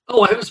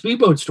 Oh, I have a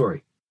speedboat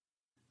story.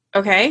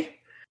 Okay.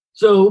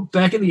 So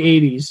back in the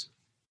 80s,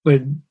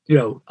 when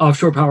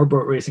offshore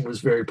powerboat racing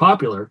was very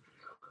popular,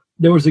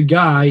 there was a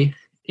guy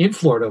in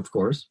Florida, of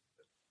course,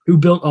 who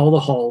built all the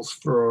hulls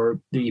for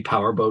the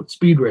powerboat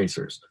speed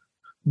racers,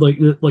 like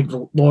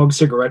the long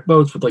cigarette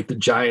boats with like the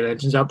giant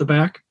engines out the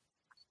back.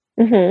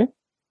 Mm-hmm.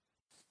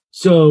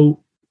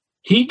 So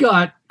he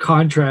got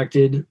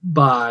contracted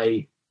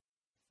by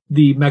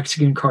the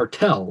Mexican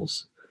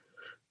cartels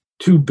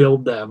to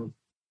build them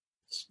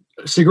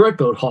cigarette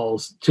boat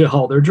hulls to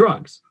haul their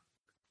drugs.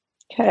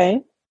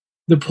 Okay.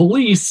 The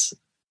police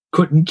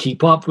couldn't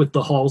keep up with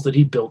the hulls that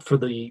he built for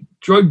the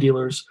drug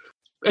dealers.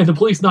 And the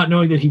police, not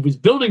knowing that he was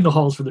building the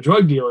hulls for the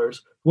drug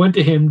dealers, went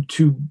to him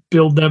to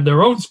build them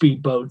their own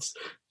speedboats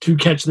to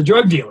catch the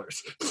drug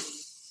dealers.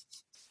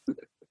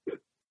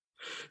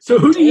 So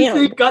who do you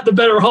think got the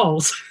better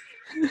hulls?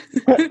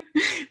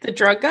 The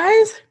drug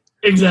guys?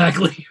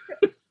 Exactly.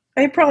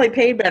 They probably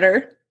paid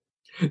better.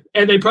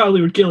 And they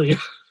probably would kill you.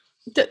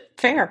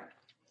 Fair.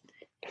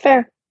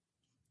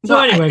 So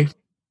anyway,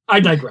 I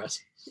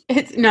digress.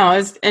 It's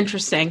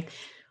interesting.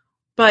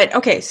 But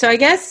okay, so I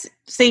guess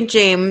St.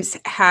 James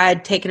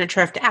had taken a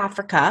trip to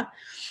Africa,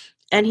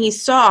 and he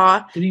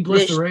saw... Did he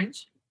bless the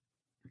reins?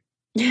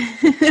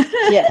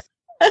 Yes.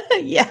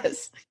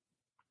 Yes.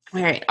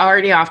 All right,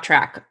 already off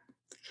track.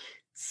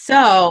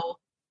 So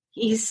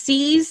he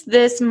sees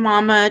this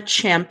mama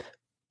chimp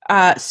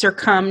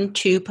succumb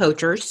to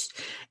poachers,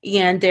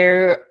 and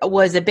there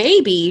was a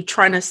baby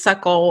trying to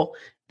suckle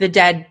the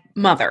dead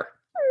mother.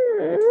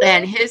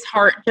 And his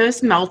heart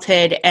just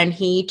melted, and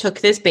he took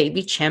this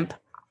baby chimp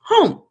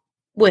home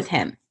with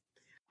him.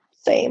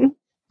 Same.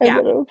 I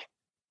would have.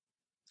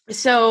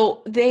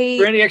 So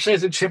Brandy actually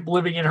has a chimp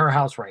living in her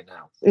house right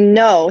now.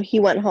 No, he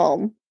went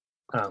home.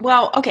 Oh.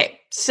 Well, okay.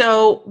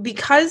 So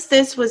because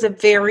this was a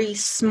very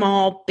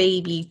small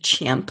baby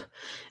chimp,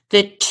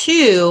 the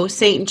two,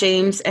 St.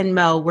 James and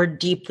Mo, were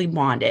deeply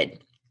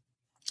bonded.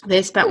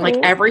 They spent like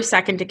every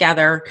second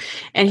together,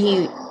 and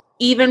he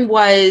even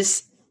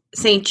was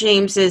St.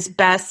 James's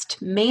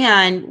best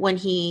man when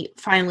he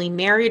finally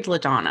married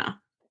LaDonna.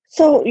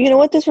 So, you know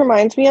what this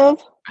reminds me of?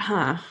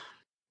 Huh.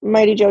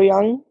 Mighty Joe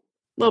Young. A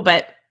little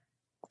bit.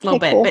 Cool.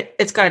 But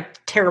it's got a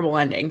terrible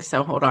ending,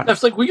 so hold on. I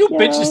was like, will you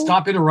bitches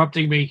stop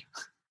interrupting me?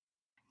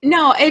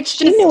 No, it's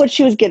just... She knew what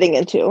she was getting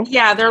into.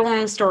 Yeah, they're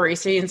long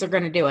stories, so Ian's are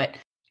going to do it.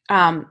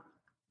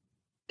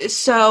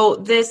 So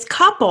this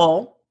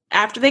couple,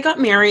 after they got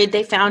married,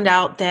 they found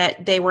out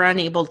that they were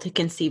unable to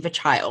conceive a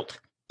child.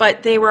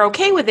 But they were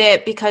okay with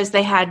it because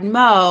they had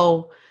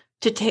Mo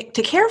to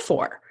care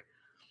for.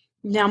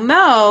 Now,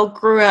 Mo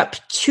grew up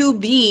to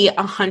be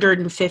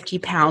 150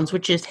 pounds,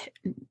 which is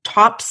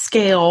top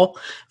scale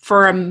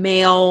for a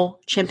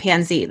male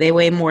chimpanzee. They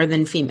weigh more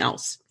than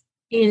females.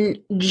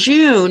 In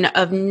June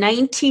of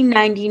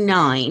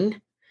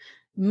 1999,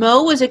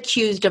 Mo was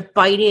accused of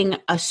biting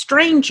a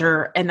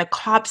stranger, and the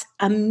cops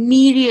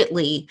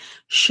immediately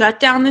shut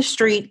down the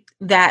street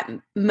that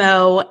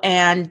Mo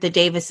and the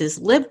Davises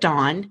lived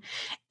on,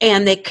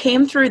 and they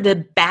came through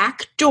the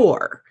back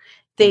door.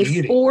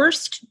 They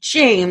forced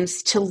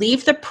James to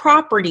leave the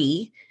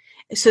property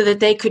so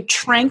that they could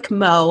trank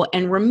Mo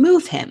and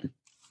remove him.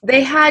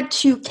 They had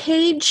to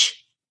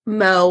cage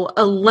Mo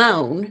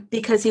alone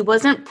because he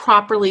wasn't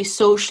properly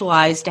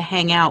socialized to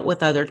hang out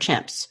with other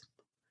chimps.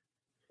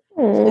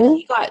 So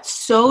he got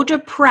so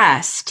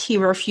depressed, he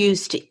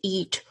refused to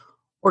eat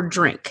or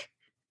drink.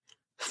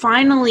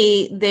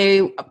 Finally,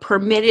 they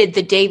permitted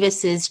the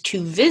Davises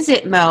to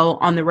visit Mo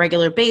on the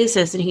regular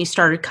basis, and he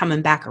started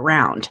coming back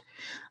around,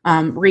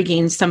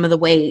 regained some of the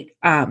weight,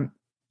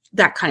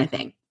 that kind of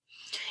thing.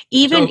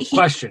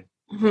 Question.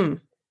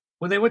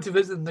 When they went to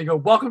visit them, they go,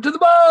 "Welcome to the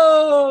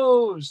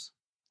Mo's!"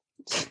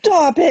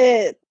 Stop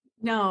it!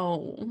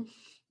 No.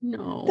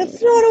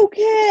 That's not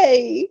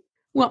okay.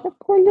 Well,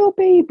 poor little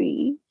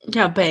baby.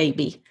 Yeah,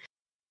 baby.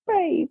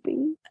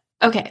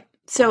 Okay,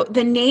 so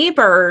the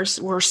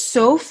neighbors were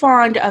so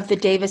fond of the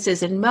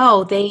Davises and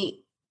Mo, they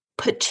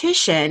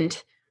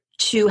petitioned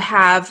to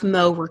have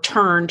Mo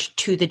returned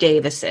to the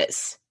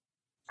Davises.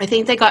 I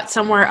think they got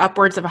somewhere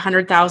upwards of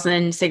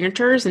 100,000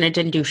 signatures, and it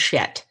didn't do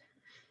shit.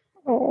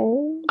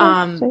 Oh,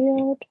 that's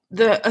sad.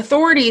 The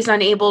authorities,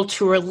 unable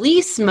to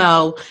release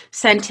Mo,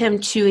 sent him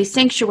to a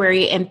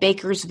sanctuary in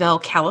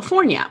Bakersville,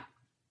 California.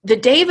 The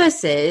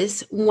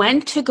Davises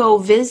went to go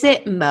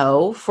visit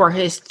Mo for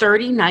his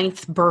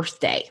 39th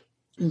birthday.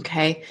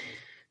 Okay.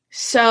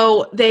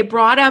 So they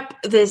brought up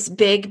this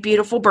big,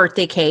 beautiful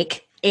birthday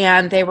cake,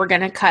 and they were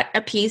going to cut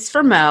a piece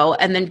for Mo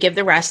and then give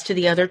the rest to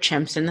the other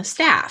chimps and the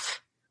staff.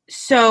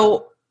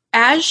 So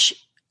as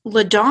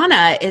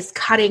LaDonna is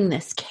cutting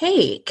this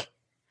cake,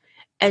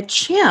 a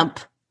chimp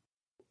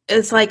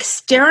is like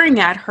staring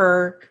at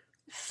her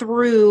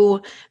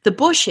through the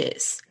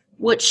bushes.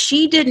 What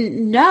she didn't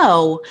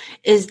know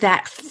is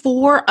that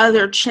 4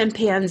 other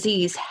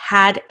chimpanzees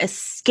had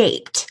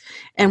escaped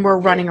and were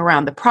running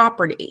around the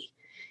property.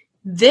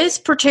 This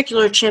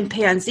particular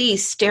chimpanzee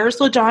stares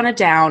LaDonna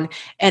down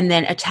and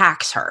then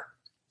attacks her.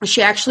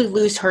 She actually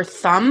loses her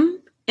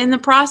thumb in the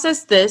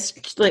process. This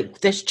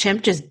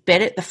chimp just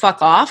bit it the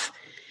fuck off.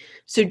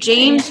 So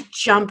James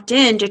jumped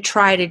in to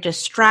try to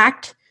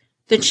distract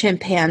the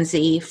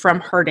chimpanzee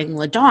from hurting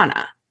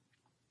LaDonna.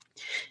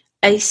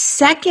 A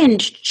second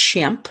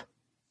chimp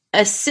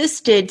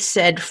assisted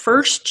said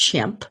first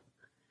chimp,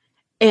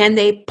 and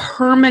they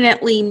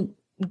permanently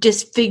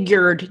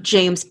disfigured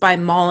James by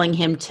mauling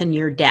him to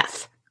near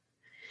death.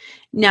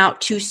 Now,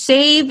 to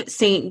save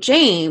St.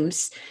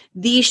 James,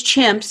 these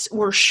chimps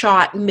were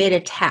shot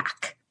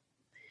mid-attack.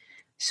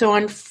 So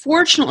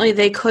unfortunately,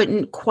 they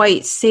couldn't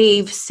quite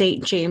save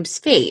St. James'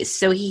 face.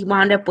 So he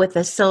wound up with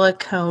a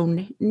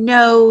silicone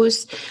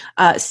nose,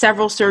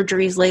 several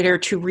surgeries later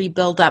to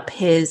rebuild up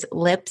his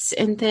lips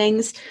and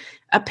things.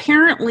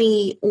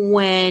 Apparently,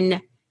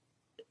 when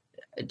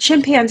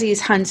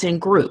chimpanzees hunt in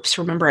groups,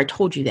 remember I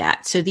told you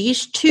that. So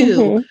these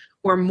two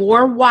were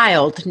more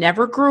wild,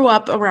 never grew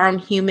up around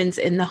humans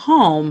in the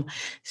home,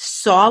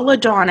 saw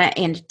LaDonna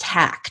and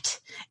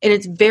attacked. And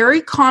it's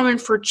very common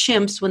for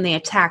chimps when they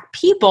attack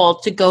people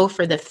to go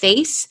for the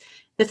face,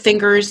 the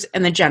fingers,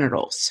 and the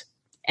genitals.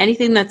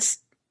 Anything that's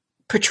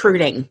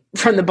protruding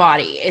from the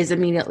body is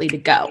immediately to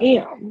go.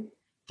 Damn.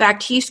 In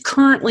fact, he's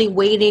currently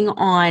waiting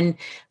on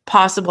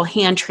possible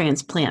hand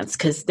transplants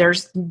because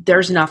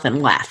there's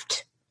nothing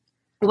left.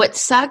 what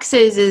sucks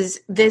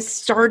is this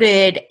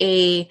started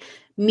a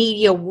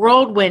media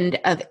whirlwind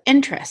of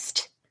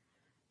interest.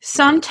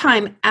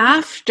 Sometime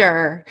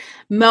after,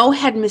 Mo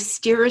had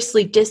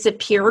mysteriously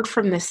disappeared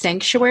from the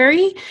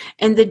sanctuary,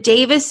 and the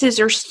Davises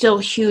are still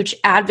huge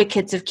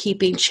advocates of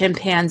keeping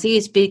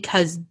chimpanzees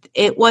because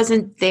it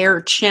wasn't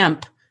their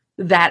chimp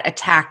that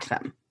attacked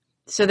them.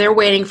 So they're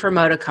waiting for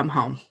Mo to come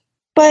home.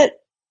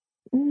 But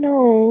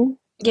no.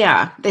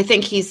 Yeah, they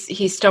think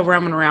he's still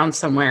roaming around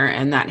somewhere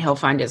and that he'll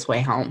find his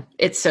way home.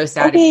 It's so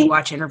sad if you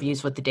watch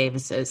interviews with the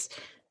Davises.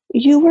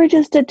 You were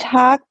just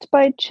attacked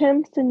by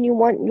chimps and you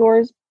want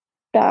yours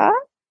back?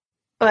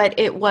 But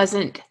it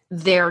wasn't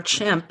their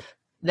chimp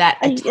that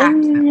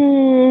attacked them.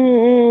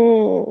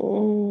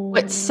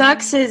 What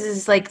sucks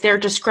is like they're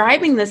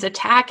describing this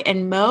attack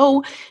and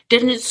Mo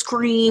didn't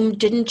scream,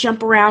 didn't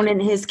jump around in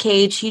his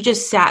cage. He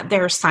just sat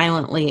there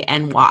silently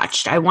and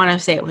watched. I want to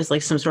say it was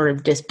like some sort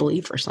of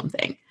disbelief or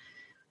something.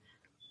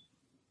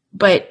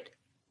 But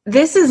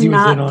this is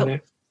not on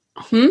it.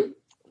 He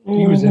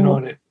was in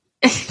on it.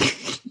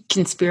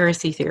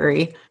 Conspiracy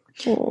theory.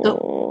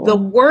 The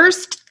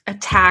worst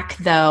attack,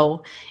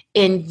 though,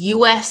 in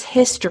U.S.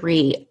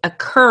 history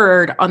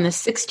occurred on the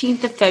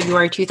 16th of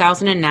February,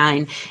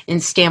 2009 in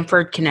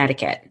Stamford,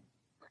 Connecticut.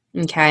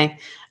 Okay.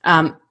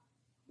 The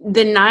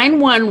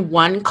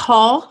 911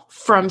 call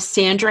from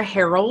Sandra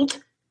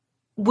Harold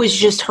was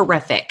just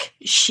horrific.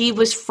 She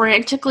was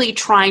frantically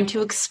trying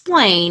to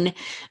explain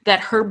that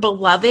her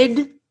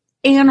beloved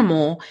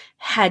animal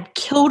had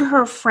killed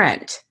her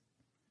friend.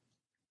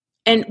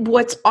 And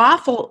what's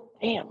awful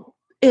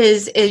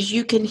is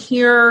you can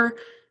hear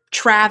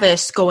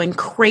Travis going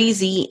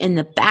crazy in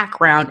the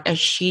background as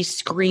she's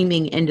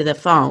screaming into the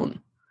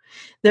phone.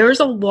 There's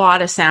a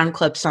lot of sound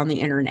clips on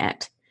the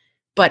internet,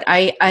 but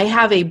I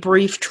have a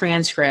brief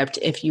transcript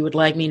if you would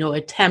like me to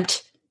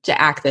attempt to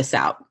act this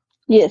out.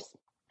 Yes.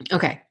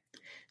 Okay.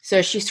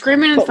 So she's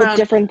screaming in the phone. With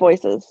different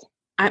voices.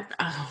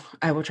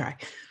 I will try.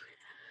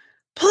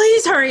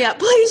 Please hurry up.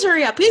 Please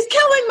hurry up. He's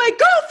killing my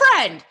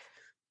girlfriend.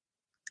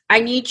 I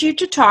need you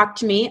to talk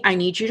to me. I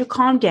need you to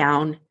calm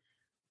down.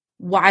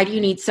 Why do you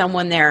need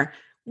someone there?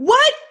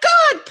 What?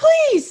 God,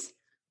 please.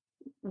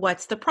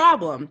 What's the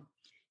problem?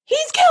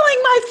 He's killing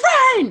my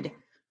friend.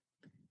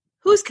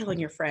 Who's killing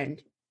your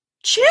friend?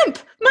 Chimp,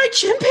 my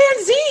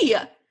chimpanzee.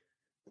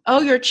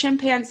 Oh, your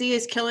chimpanzee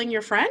is killing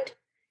your friend?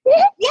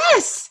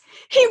 Yes.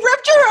 He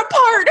ripped her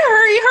apart.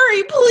 Hurry,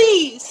 hurry,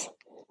 please.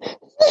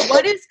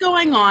 What is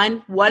going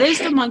on? What is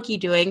the monkey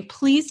doing?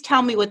 Please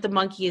tell me what the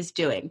monkey is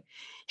doing.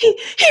 He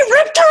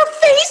ripped her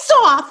face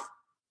off.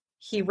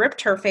 He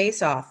ripped her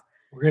face off.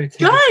 We're going to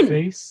take her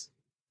face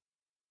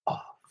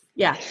off.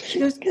 Yeah. She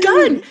goes,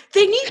 gun.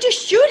 They need to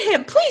shoot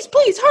him. Please,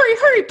 please, hurry,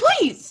 hurry,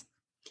 please.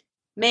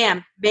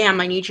 Ma'am,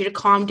 I need you to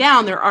calm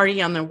down. They're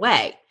already on their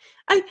way.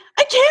 I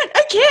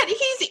can't.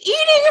 He's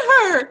eating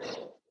her.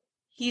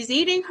 He's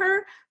eating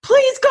her.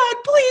 Please, God,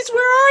 please.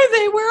 Where are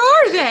they? Where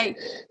are they?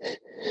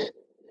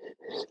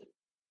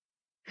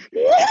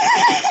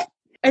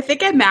 I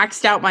think I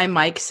maxed out my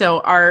mic,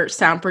 so our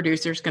sound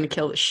producer is going to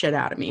kill the shit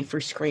out of me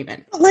for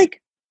screaming.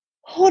 Like,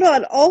 hold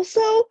on.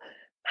 Also,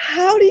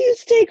 how do you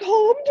stay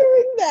calm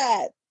during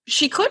that?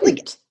 She couldn't.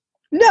 Like,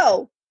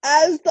 no,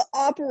 as the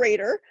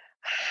operator,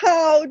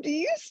 how do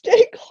you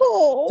stay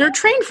calm? They're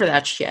trained for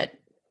that shit.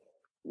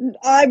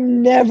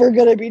 I'm never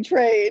going to be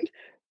trained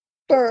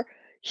for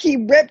he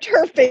ripped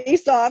her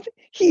face off.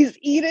 He's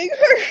eating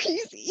her.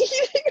 He's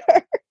eating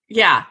her.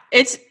 Yeah,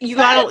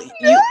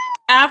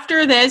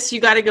 after this, you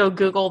got to go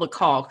Google the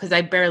call because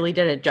I barely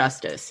did it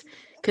justice.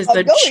 Because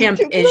the chimp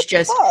is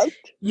just,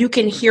 you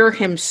can hear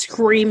him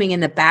screaming in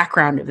the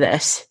background of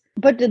this.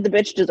 But did the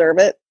bitch deserve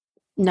it?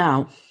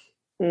 No.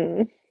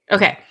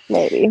 Okay.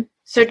 Maybe.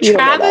 So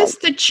Travis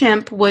the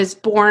chimp was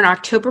born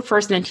October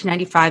 1st,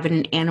 1995 in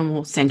an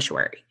animal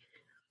sanctuary.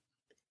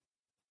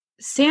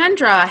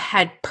 Sandra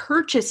had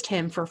purchased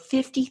him for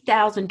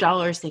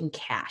 $50,000 in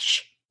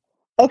cash.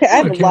 Okay, I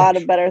have a lot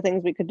of better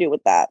things we could do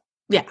with that.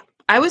 Yeah.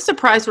 I was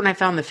surprised when I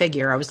found the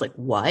figure. I was like,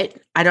 what?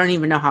 I don't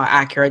even know how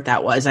accurate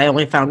that was. I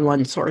only found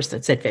one source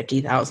that said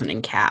 $50,000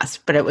 in cash,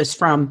 but it was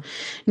from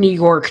New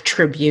York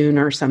Tribune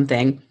or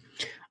something.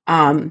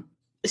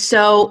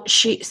 So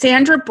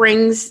Sandra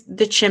brings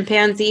the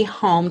chimpanzee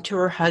home to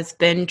her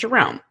husband,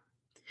 Jerome.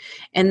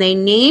 And they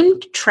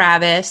named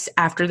Travis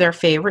after their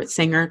favorite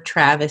singer,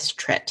 Travis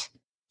Tritt.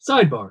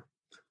 Sidebar.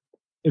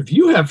 If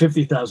you have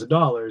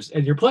 $50,000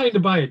 and you're planning to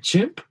buy a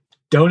chimp,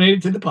 donate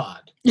it to the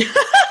pod. Yeah.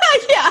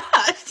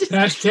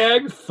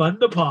 Hashtag fund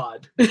the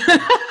pod.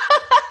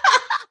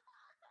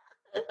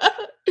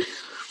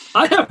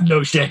 I have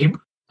no shame.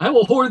 I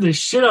will hoard this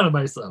shit out of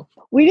myself.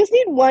 We just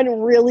need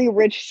one really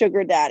rich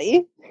sugar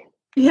daddy.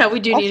 Yeah, we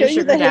do need a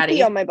sugar daddy. I'll show you the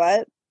hickey on my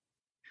butt.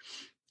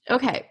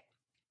 Okay.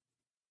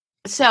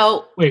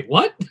 So. Wait,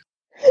 what?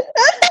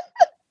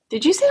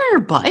 Did you say on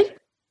your butt?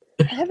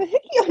 I have a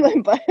hickey on my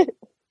butt.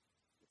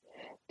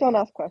 Don't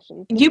ask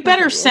questions. You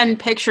better send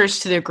pictures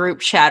to the group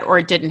chat or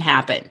it didn't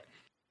happen.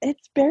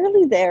 It's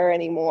barely there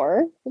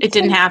anymore. It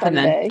didn't happen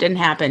then. Didn't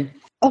happen.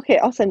 Okay,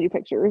 I'll send you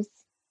pictures.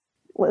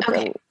 Listen.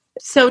 Okay.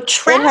 So It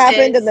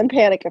happened and then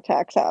panic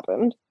attacks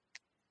happened.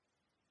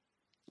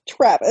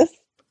 Travis.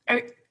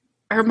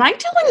 Am I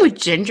dealing with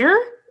Ginger?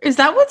 Is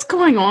that what's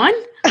going on?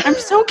 I'm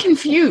so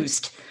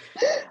confused.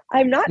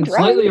 I'm not I'm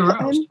drunk. slightly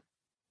aroused.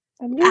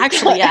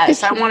 Actually,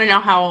 yes. I want to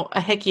know how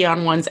a hickey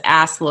on one's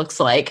ass looks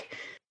like.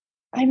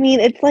 I mean,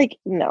 it's like,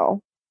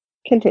 no.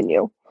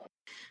 Continue.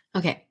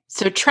 Okay.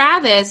 So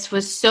Travis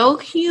was so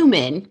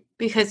human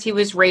because he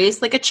was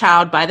raised like a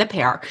child by the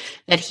pair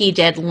that he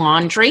did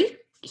laundry.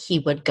 He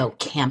would go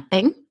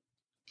camping.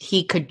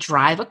 He could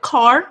drive a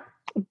car.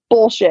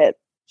 Bullshit.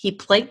 He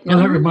played. No,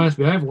 that reminds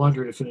me. I have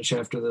laundry to finish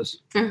after this.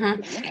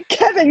 Mm-hmm.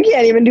 Kevin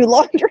can't even do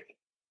laundry.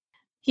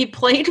 He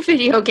played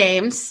video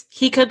games.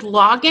 He could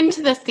log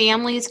into the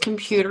family's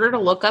computer to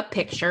look up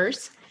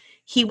pictures.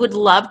 He would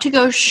love to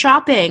go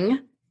shopping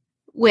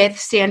with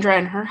Sandra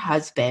and her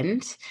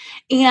husband.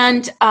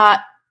 And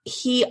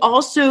he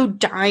also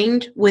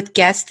dined with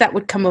guests that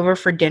would come over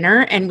for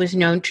dinner and was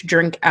known to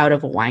drink out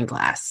of a wine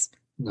glass.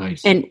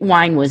 Nice. And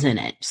wine was in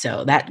it.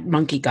 So that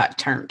monkey got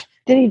turned.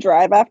 Did he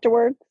drive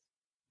afterwards?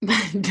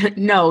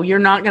 No, you're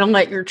not going to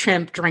let your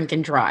chimp drink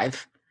and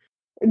drive.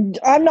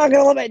 I'm not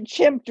going to let my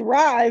chimp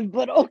drive,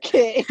 but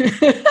okay.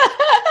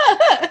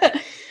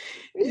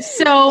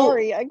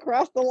 Sorry, I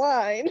crossed the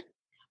line.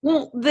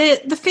 Well,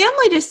 the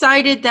family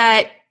decided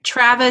that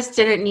Travis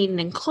didn't need an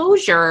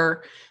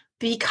enclosure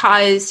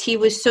because he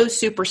was so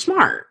super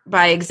smart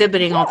by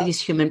exhibiting all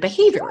these human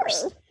behaviors.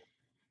 Sure.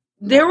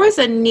 There was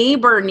a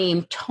neighbor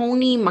named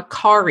Tony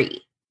Macari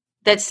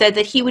that said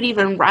that he would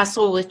even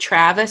wrestle with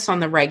Travis on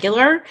the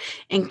regular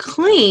and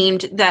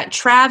claimed that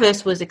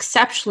Travis was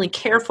exceptionally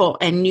careful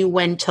and knew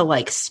when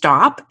to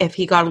stop if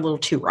he got a little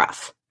too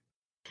rough.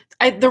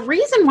 The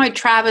reason why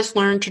Travis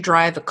learned to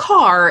drive a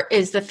car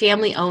is the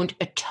family owned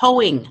a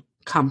towing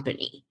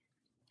company.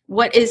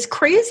 What is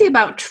crazy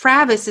about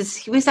Travis is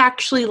he was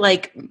actually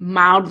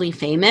mildly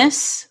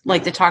famous,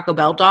 like the Taco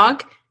Bell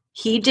dog.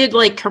 He did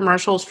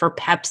commercials for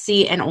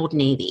Pepsi and Old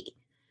Navy.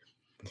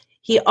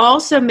 He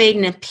also made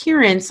an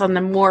appearance on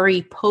the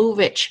Maury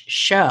Povich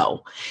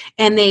show,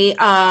 and they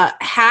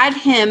had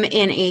him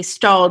in a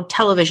stalled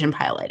television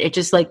pilot. It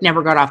just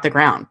never got off the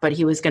ground, but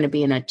he was going to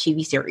be in a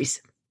TV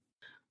series.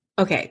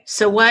 Okay,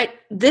 so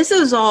this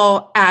is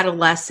all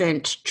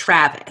adolescent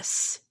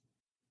Travis.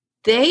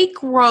 They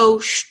grow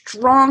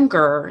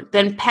stronger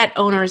than pet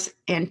owners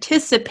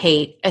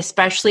anticipate,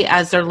 especially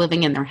as they're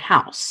living in their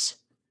house.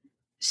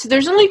 So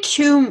there's only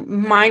 2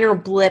 minor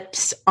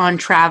blips on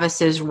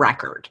Travis's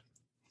record.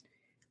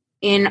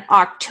 In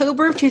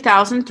October of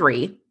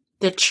 2003,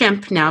 the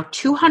chimp, now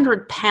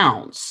 200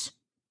 pounds,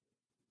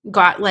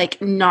 got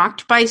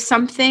knocked by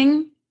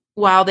something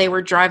while they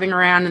were driving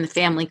around in the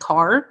family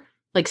car.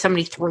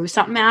 Somebody threw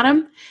something at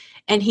him.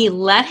 And he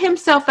let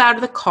himself out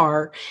of the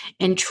car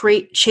and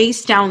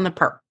chased down the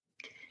perp.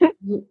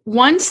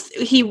 Once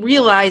he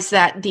realized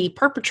that the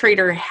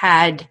perpetrator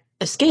had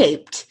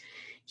escaped,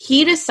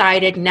 he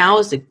decided now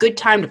is a good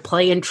time to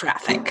play in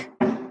traffic.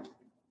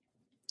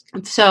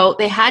 So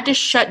they had to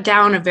shut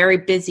down a very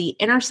busy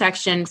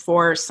intersection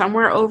for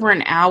somewhere over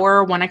an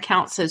hour. One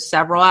account says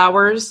several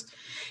hours.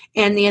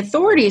 And the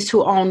authorities,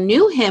 who all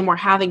knew him, were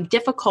having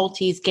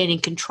difficulties gaining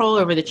control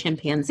over the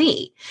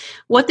chimpanzee.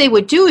 What they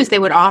would do is they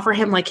would offer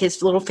him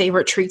his little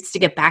favorite treats to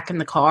get back in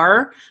the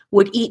car,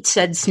 would eat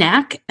said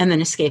snack, and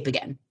then escape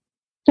again.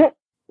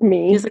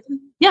 Me. He's like,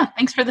 yeah,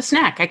 thanks for the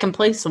snack. I can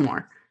play some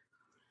more.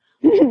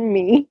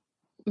 Me.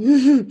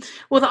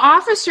 Well, the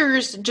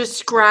officers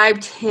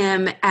described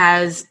him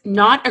as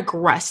not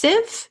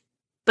aggressive,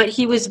 but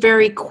he was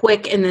very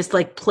quick in this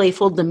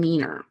playful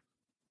demeanor.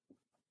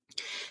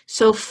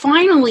 So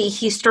finally,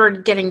 he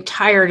started getting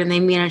tired and they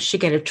managed to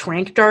get a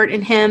tranq dart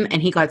in him and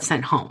he got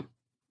sent home.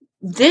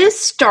 This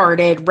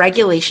started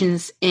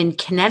regulations in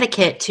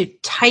Connecticut to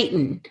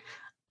tighten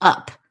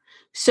up.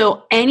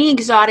 So any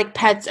exotic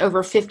pets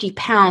over 50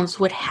 pounds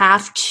would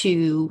have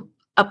to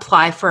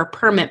apply for a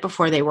permit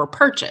before they were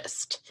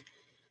purchased.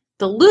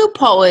 The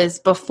loophole is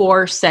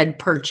before said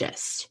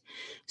purchase.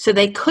 So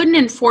they couldn't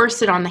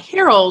enforce it on the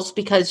Harrells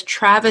because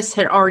Travis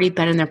had already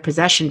been in their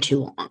possession too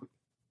long.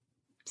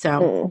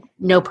 So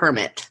no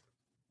permit.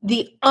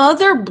 The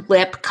other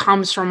blip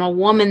comes from a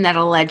woman that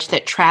alleged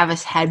that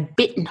Travis had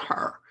bitten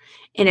her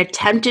and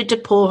attempted to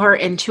pull her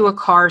into a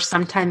car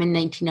sometime in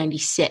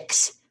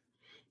 1996.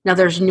 Now,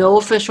 there's no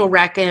official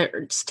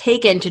records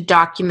taken to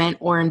document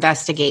or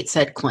investigate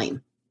said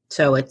claim.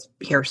 So it's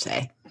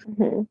hearsay.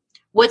 Mm-hmm.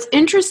 What's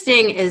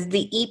interesting is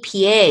the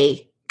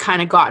EPA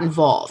kind of got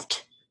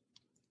involved.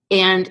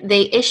 And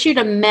they issued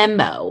a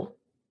memo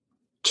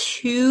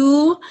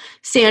to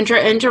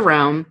Sandra and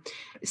Jerome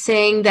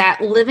saying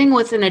that living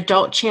with an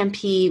adult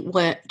chimpanzee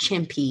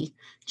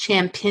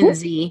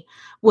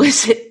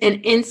was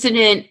an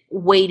incident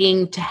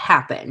waiting to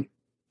happen.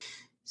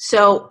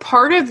 So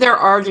part of their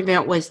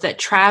argument was that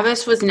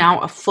Travis was now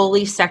a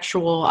fully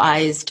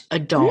sexualized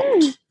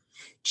adult.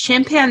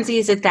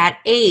 Chimpanzees at that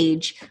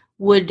age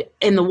would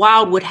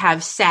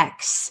have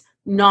sex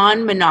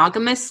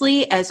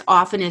non-monogamously as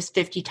often as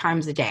 50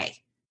 times a day.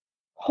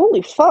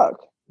 Holy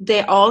fuck.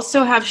 They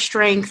also have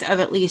strength of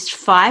at least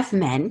 5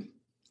 men.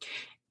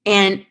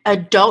 And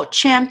adult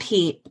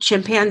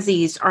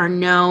chimpanzees are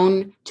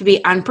known to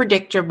be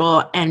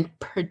unpredictable and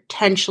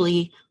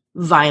potentially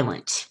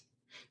violent.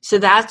 So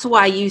that's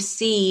why you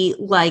see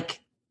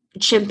like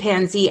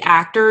chimpanzee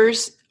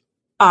actors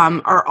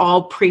are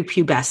all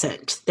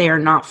prepubescent. They are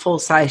not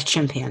full-size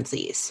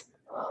chimpanzees.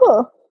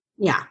 Huh.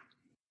 Yeah.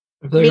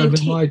 I feel like I've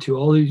been lied to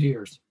all these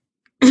years.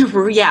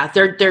 Yeah,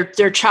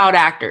 they're child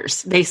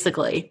actors,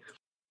 basically.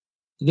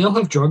 Do they all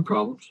have drug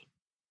problems?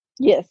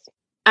 Yes.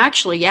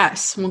 Actually,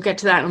 yes. We'll get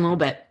to that in a little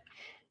bit.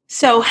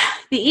 So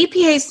the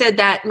EPA said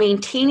that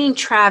maintaining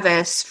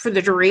Travis for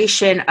the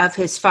duration of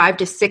his 5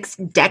 to 6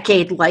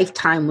 decade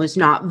lifetime was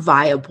not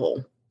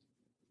viable,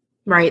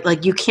 right?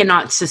 Like you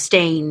cannot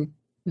sustain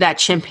that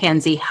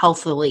chimpanzee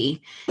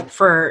healthily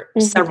for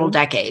several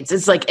decades.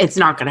 It's like, it's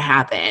not going to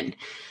happen.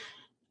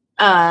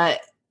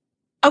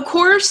 Of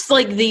course,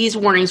 like these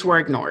warnings were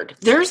ignored.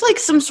 There's like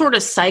some sort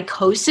of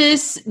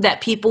psychosis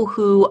that people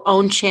who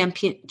own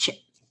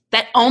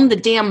that own the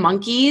damn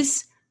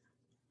monkeys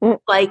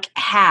like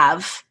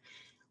have,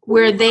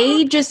 where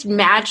they just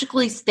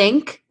magically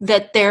think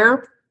that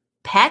their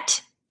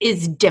pet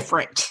is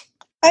different.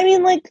 I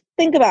mean, like,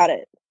 think about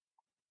it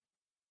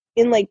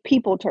in like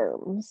people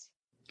terms.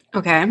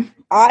 Okay.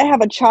 I have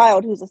a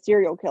child who's a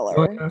serial killer.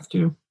 Oh, I have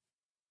to.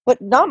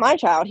 But not my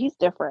child. He's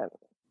different.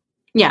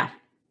 Yeah.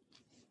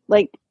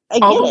 Like,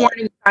 all the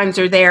warning signs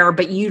are there,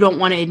 but you don't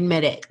want to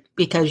admit it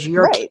because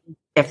you're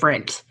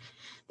different.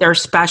 They're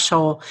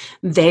special.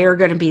 They're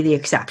going to be the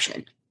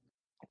exception.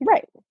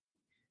 Right.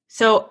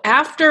 So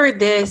after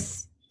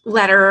this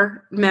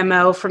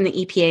memo from the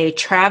EPA,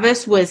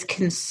 Travis was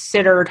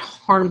considered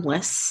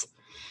harmless,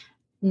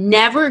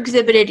 never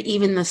exhibited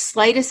even the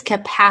slightest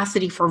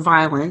capacity for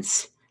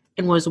violence,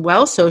 and was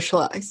well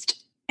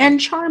socialized and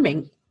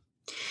charming.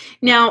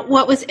 Now,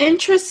 what was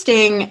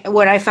interesting,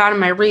 what I found in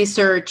my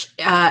research,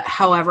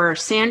 however,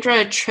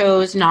 Sandra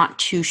chose not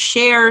to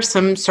share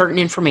some certain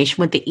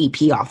information with the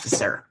EP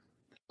officer.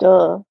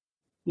 Duh.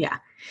 Yeah.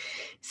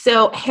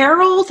 So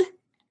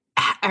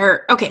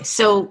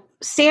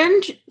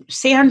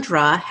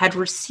Sandra had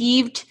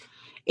received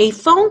a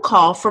phone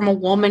call from a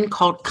woman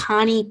called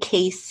Connie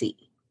Casey,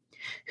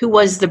 who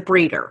was the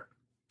breeder.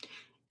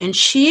 And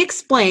she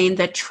explained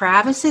that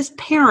Travis's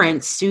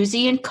parents,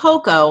 Susie and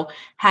Coco,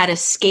 had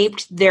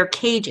escaped their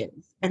cages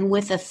and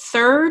with a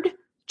third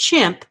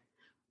chimp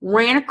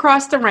ran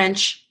across the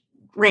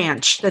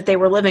ranch that they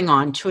were living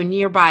on to a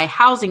nearby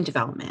housing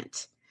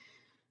development.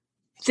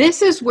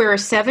 This is where a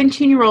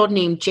 17-year-old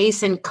named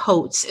Jason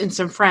Coates and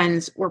some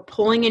friends were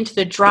pulling into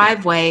the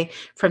driveway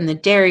from the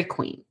Dairy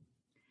Queen.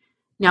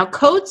 Now,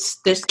 Coates,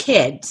 this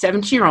kid,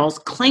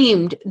 17-year-old,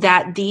 claimed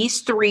that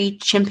these 3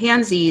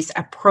 chimpanzees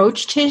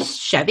approached his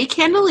Chevy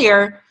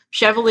Cavalier.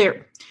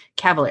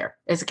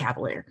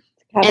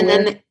 And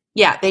then,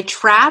 they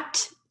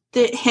trapped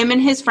him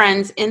and his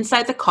friends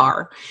inside the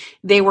car.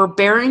 They were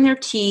baring their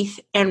teeth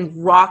and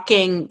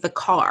rocking the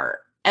car.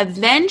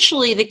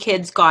 Eventually, the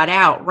kids got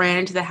out, ran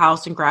into the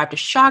house, and grabbed a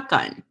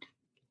shotgun.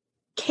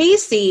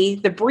 Casey,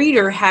 the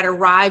breeder, had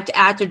arrived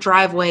at the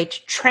driveway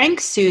to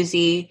trank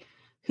Susie,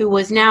 who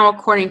was now,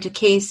 according to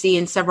Casey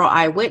and several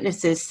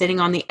eyewitnesses, sitting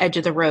on the edge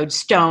of the road,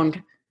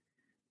 stoned,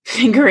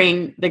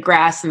 fingering the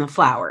grass and the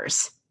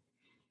flowers.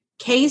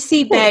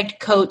 Casey begged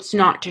Coates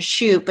not to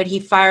shoot, but he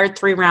fired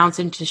 3 rounds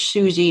into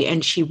Susie,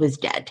 and she was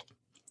dead.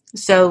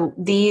 So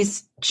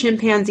these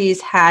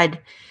chimpanzees had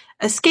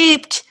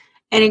escaped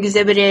and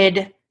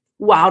exhibited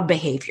wild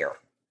behavior,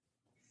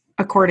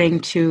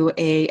 according to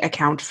an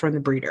account from the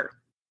breeder.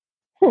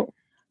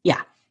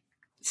 Yeah.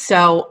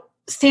 So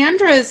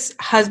Sandra's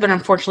husband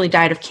unfortunately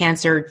died of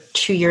cancer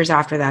 2 years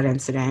after that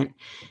incident,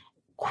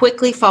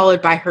 quickly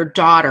followed by her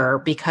daughter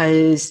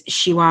because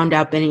she wound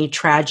up in a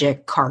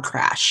tragic car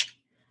crash.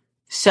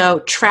 So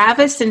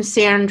Travis and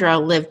Sandra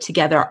lived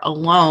together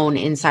alone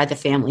inside the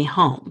family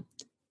home.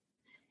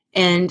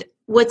 And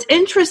what's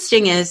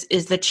interesting is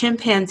the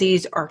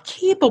chimpanzees are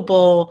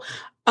capable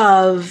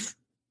of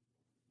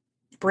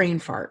brain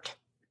fart,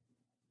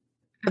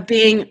 of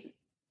being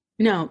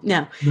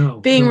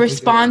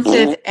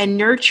responsive and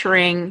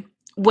nurturing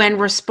when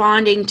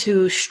responding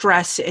to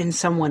stress in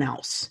someone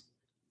else.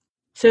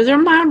 So they're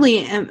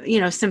mildly,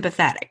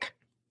 sympathetic.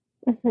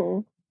 Mm-hmm.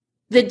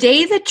 The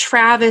day that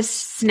Travis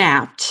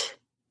snapped,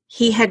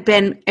 he had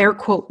been, air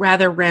quote,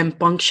 rather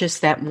rambunctious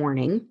that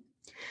morning.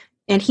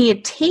 And he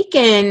had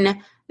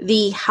taken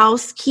the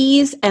house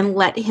keys and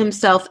let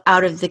himself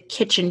out of the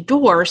kitchen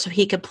door so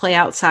he could play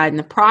outside in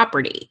the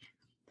property.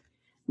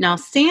 Now,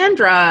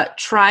 Sandra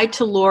tried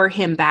to lure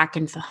him back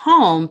into the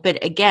home,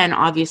 but again,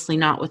 obviously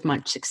not with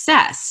much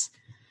success.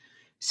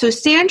 So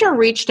Sandra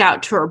reached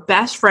out to her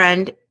best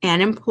friend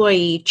and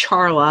employee,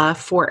 Charla,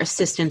 for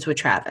assistance with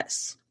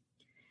Travis.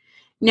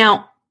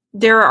 Now,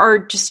 there are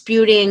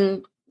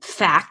disputing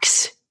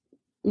facts.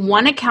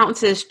 One account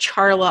says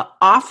Charla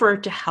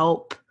offered to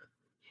help,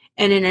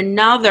 and in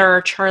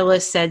another,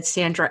 Charla said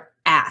Sandra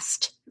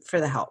asked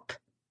for the help.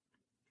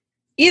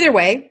 Either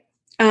way,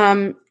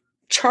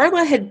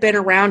 Charla had been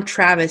around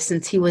Travis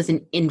since he was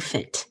an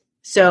infant,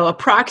 so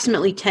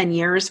approximately 10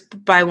 years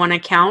by one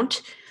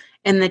account,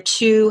 and the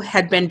two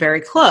had been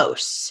very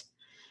close.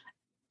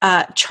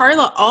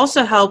 Charla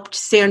also helped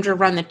Sandra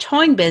run the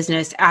towing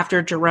business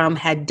after Jerome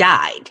had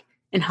died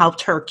and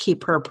helped her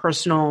keep her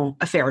personal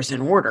affairs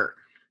in order.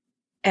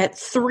 At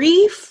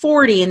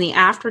 3:40 in the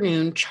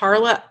afternoon,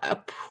 Charla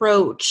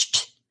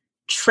approached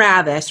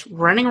Travis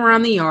running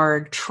around the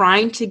yard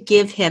trying to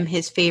give him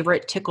his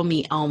favorite Tickle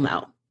Me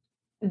Elmo.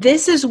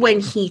 This is when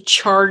he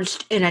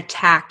charged and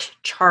attacked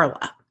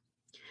Charla.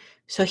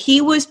 So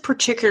he was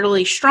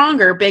particularly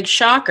stronger, big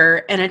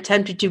shocker, and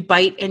attempted to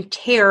bite and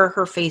tear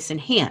her face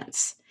and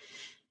hands.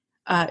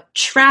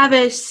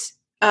 Travis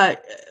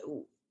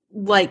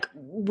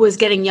was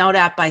getting yelled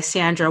at by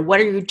Sandra. What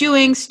are you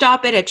doing?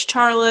 Stop it. It's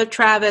Charla.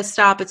 Travis,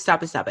 stop it,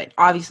 stop it, stop it.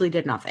 Obviously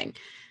did nothing.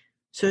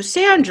 So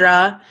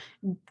Sandra,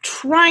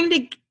 trying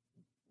to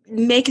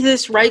make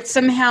this right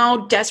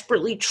somehow,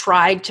 desperately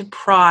tried to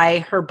pry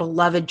her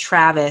beloved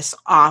Travis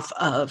off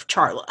of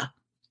Charla.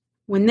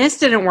 When this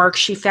didn't work,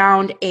 she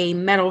found a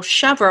metal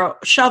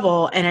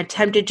shovel and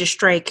attempted to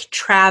strike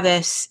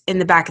Travis in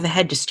the back of the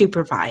head to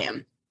stupefy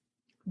him.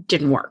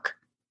 Didn't work.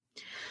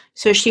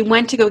 So she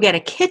went to go get a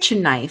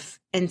kitchen knife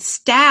and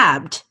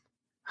stabbed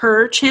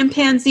her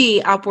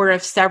chimpanzee upward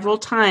of several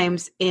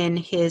times in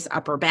his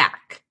upper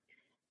back.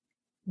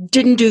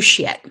 Didn't do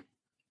shit.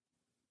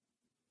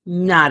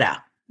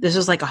 Nada. This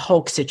was like a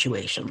Hulk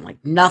situation. Like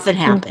nothing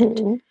happened.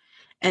 Mm-hmm.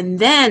 And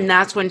then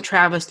that's when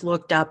Travis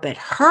looked up at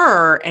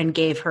her and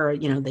gave her,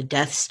 the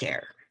death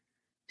stare.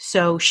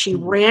 So she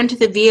ran to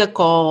the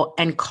vehicle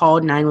and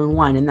called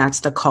 911. And that's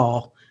the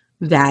call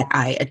that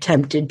I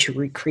attempted to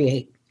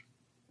recreate.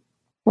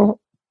 Mm-hmm.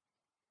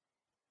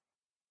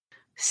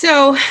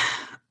 So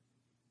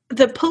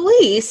the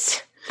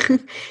police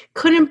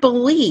couldn't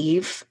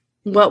believe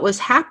what was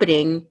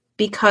happening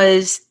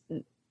because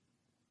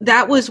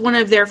that was one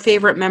of their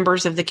favorite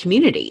members of the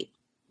community.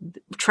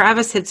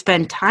 Travis had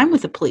spent time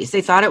with the police.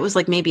 They thought it was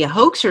like maybe a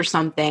hoax or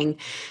something.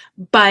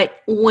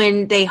 But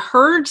when they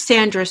heard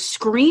Sandra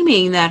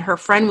screaming that her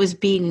friend was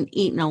being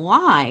eaten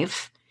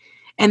alive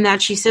and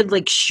that she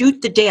said,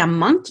 shoot the damn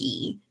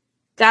monkey,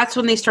 that's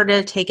when they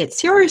started to take it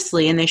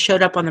seriously. And they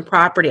showed up on the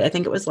property. I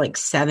think it was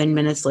 7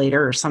 minutes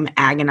later or some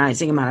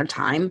agonizing amount of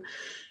time.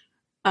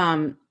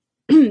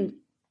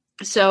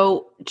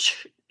 So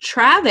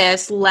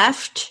Travis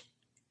left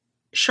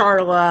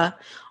Charla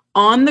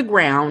on the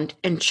ground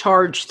and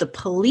charged the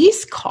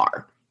police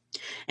car.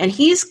 And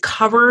he's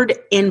covered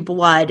in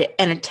blood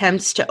and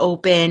attempts to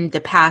open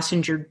the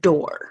passenger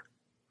door.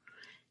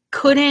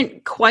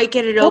 Couldn't quite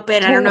get it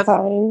open. Terrifying. I don't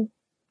know.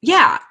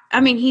 Yeah.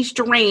 I mean, he's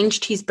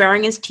deranged. He's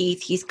baring his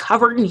teeth. He's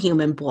covered in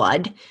human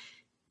blood.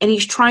 And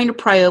he's trying to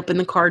pry open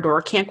the car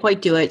door. Can't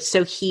quite do it.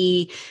 So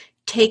he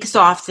takes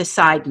off the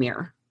side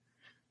mirror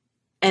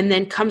and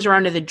then comes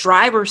around to the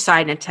driver's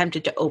side and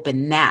attempted to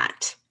open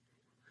that.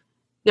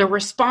 The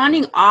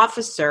responding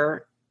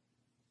officer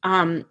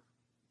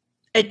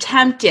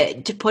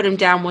attempted to put him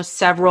down with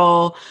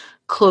several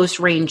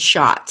close-range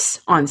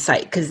shots on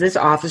site because this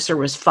officer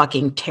was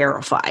fucking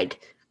terrified.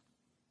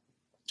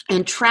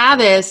 And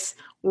Travis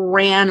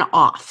ran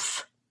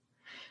off.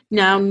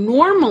 Now,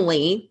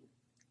 normally,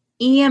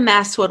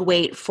 EMS would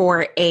wait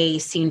for a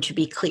scene to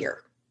be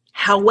clear.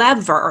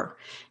 However,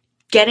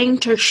 getting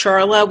to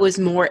Charla was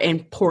more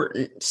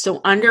important. So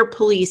under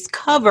police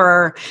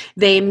cover,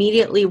 they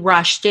immediately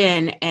rushed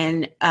in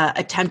and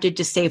attempted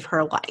to save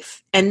her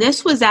life. And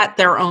this was at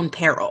their own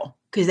peril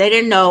because they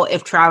didn't know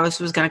if Travis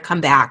was going to come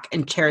back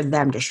and tear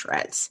them to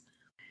shreds.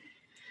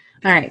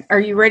 All right. Are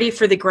you ready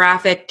for the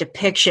graphic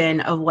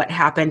depiction of what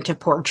happened to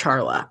poor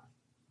Charla?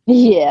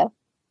 Yeah.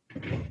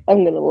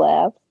 I'm going to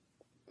laugh.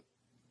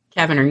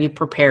 Kevin, are you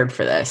prepared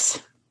for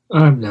this?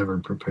 I'm never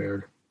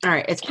prepared. All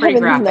right, it's pretty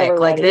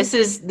graphic. This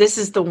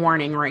is the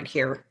warning right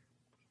here.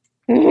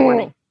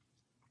 Warning.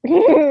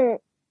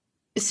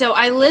 So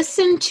I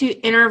listened to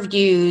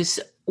interviews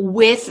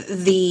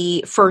with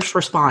the first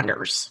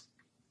responders.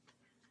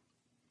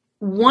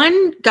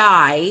 One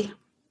guy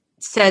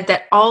said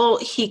that all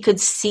he could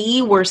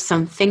see were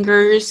some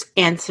fingers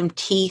and some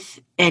teeth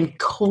and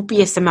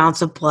copious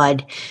amounts of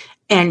blood,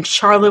 and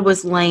Charlotte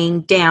was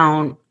laying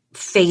down,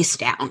 face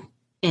down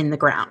in the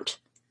ground.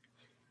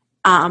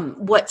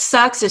 What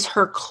sucks is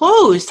her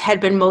clothes had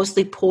been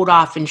mostly pulled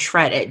off and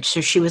shredded. So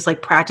she was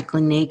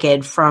practically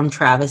naked from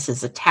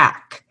Travis's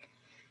attack.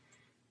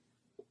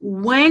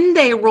 When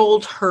they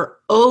rolled her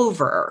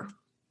over,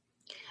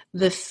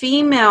 the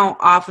female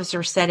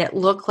officer said it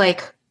looked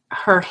like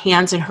her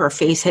hands and her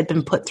face had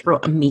been put through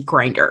a meat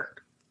grinder.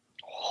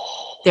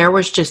 There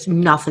was just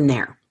nothing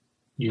there.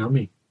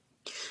 Yummy.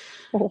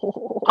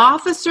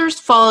 Officers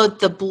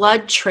followed the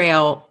blood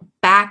trail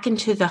back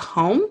into the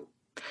home.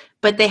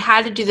 But they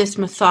had to do this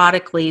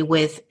methodically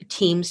with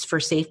teams for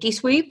safety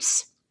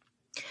sweeps.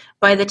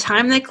 By the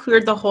time they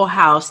cleared the whole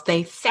house,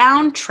 they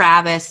found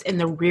Travis in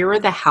the rear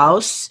of the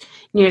house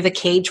near the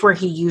cage where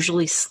he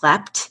usually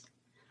slept.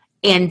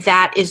 And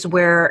that is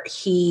where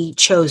he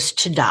chose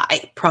to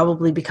die,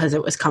 probably because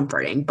it was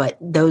comforting. But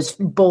those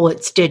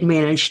bullets did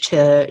manage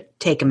to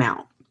take him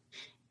out.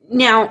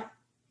 Now,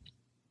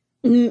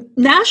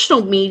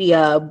 national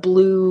media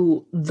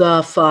blew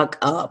the fuck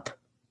up.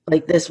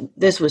 Like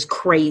this was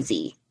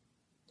crazy.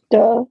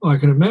 Duh. I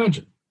can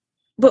imagine.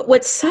 But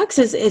what sucks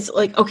is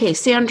like, okay,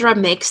 Sandra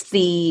makes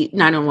the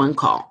 911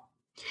 call.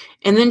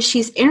 And then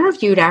she's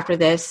interviewed after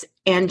this,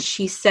 and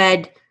she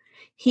said,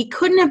 he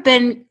couldn't have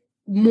been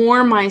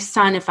more my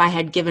son if I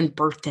had given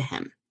birth to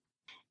him.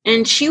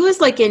 And she was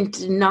like in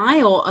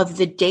denial of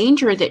the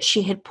danger that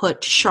she had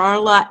put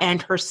Charla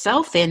and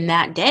herself in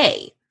that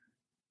day.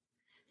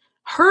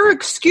 Her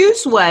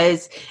excuse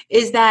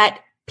is that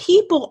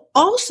people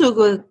also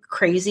go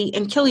crazy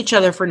and kill each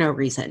other for no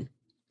reason.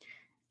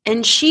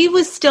 And she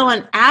was still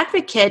an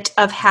advocate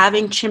of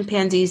having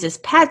chimpanzees as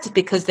pets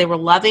because they were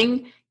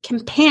loving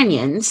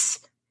companions.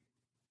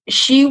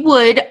 She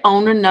would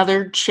own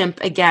another chimp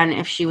again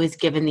if she was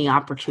given the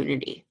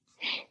opportunity.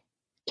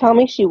 Tell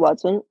me she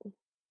wasn't.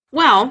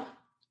 Well,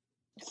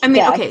 I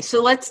mean, Steph. okay,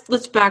 so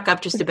let's back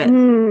up just a bit.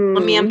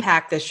 Let me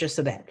unpack this just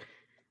a bit.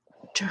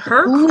 To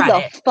her credit, who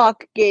the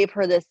fuck gave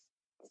her this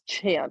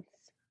chance?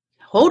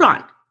 Hold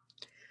on.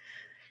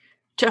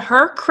 To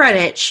her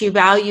credit, she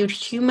valued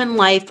human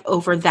life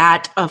over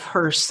that of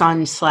her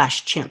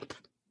son/chimp.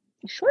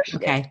 Sure she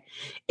Okay. did.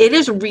 It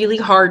is really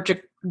hard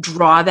to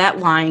draw that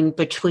line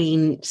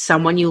between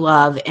someone you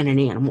love and an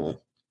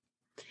animal.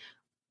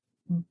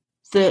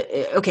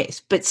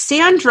 But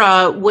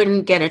Sandra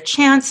wouldn't get a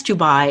chance to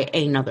buy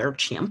another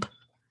chimp.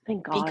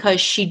 Thank God.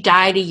 Because she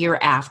died a year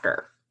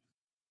after.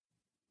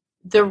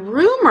 The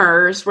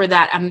rumors were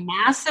that a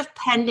massive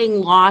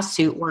pending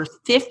lawsuit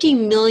worth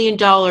 $50 million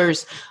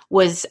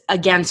was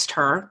against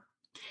her.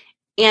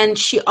 And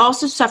she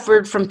also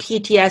suffered from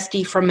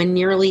PTSD from a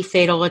nearly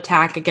fatal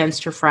attack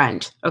against her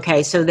friend.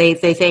 Okay, so they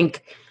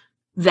think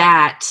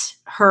that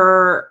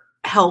her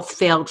health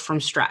failed from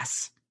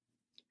stress.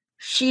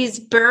 She's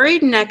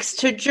buried next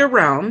to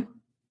Jerome,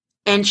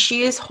 and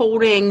she is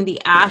holding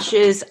the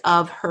ashes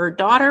of her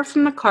daughter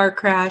from the car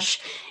crash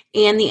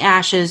and the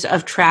ashes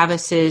of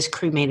Travis's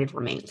cremated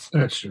remains.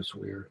 That's just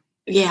weird.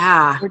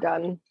 Yeah. We're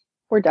done.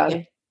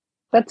 Yeah.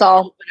 That's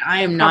all. But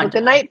I am Have not a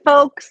good night,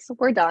 folks.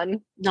 We're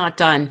done. Not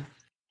done.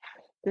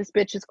 This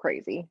bitch is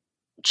crazy.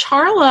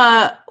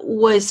 Charla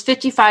was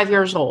 55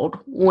 years old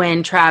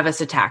when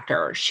Travis attacked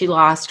her. She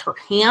lost her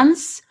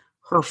hands,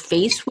 her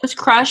face was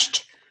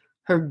crushed,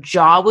 her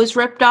jaw was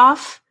ripped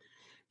off.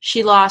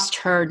 She lost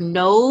her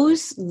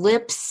nose,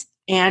 lips,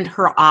 and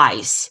her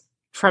eyes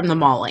from the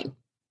mauling.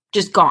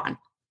 Just gone.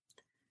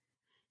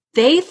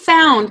 They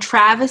found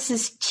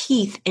Travis's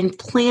teeth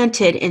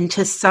implanted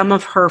into some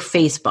of her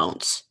face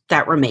bones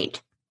that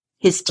remained.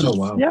 His teeth. Oh,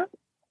 wow. Yeah.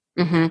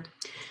 Mm-hmm.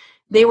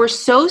 They were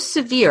so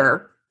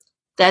severe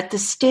that the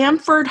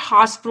Stanford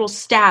hospital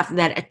staff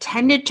that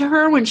attended to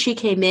her when she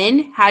came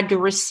in had to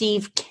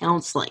receive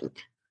counseling.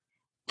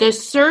 The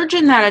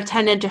surgeon that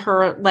attended to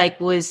her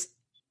was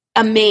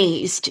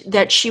amazed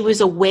that she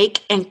was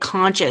awake and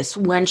conscious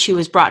when she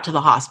was brought to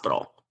the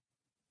hospital.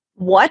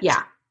 What?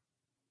 Yeah.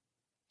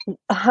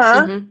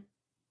 Huh? Mm-hmm.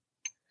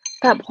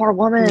 That poor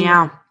woman.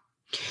 Yeah.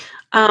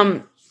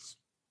 Oh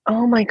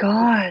my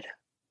God.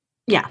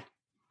 Yeah.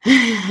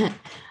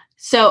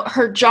 So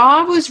her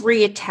jaw was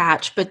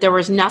reattached, but there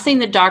was nothing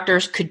the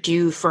doctors could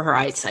do for her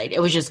eyesight. It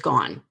was just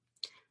gone.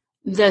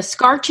 The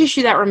scar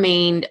tissue that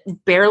remained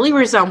barely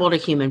resembled a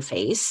human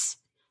face,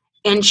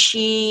 and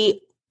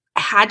she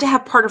had to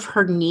have part of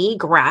her knee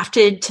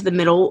grafted to the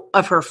middle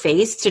of her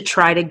face to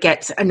try to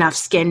get enough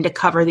skin to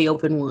cover the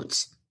open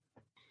wounds.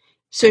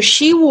 So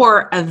she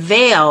wore a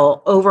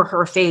veil over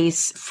her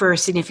face for a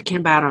significant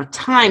amount of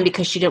time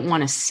because she didn't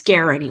want to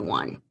scare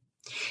anyone.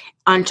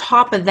 On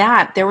top of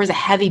that, there was a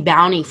heavy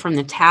bounty from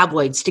the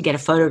tabloids to get a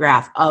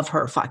photograph of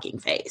her fucking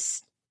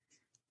face.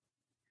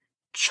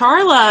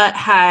 Charla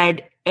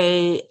had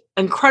an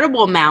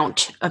incredible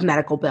amount of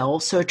medical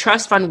bills, so a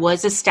trust fund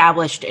was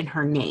established in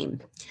her name.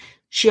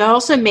 She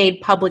also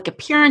made public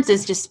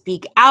appearances to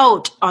speak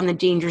out on the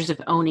dangers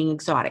of owning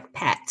exotic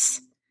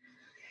pets.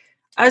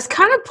 I was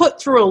kind of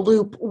put through a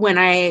loop when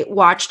I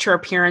watched her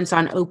appearance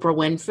on Oprah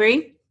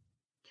Winfrey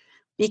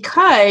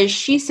because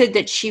she said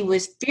that she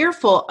was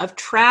fearful of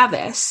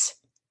Travis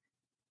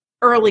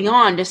early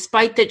on,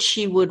 despite that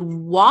she would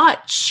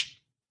watch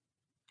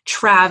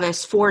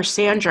Travis for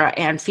Sandra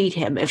and feed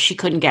him if she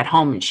couldn't get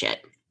home and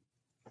shit.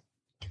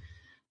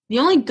 The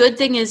only good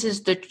thing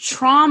is the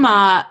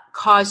trauma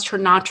caused her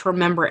not to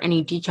remember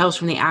any details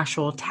from the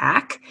actual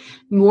attack,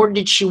 nor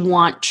did she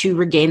want to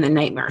regain the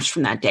nightmares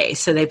from that day,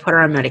 so they put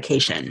her on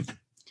medication.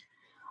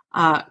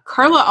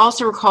 Carla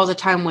also recalls a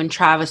time when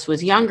Travis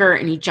was younger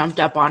and he jumped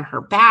up on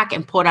her back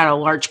and pulled out a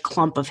large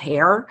clump of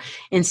hair,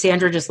 and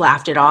Sandra just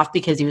laughed it off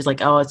because he was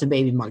like, oh, it's a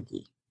baby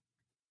monkey.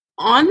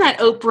 On that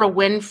Oprah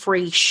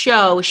Winfrey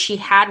show, she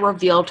had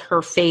revealed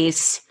her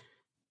face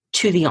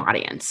to the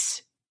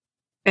audience,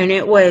 and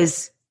it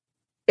was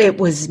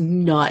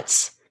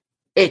nuts.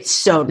 It's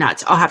so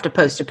nuts. I'll have to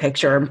post a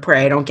picture and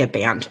pray I don't get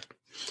banned.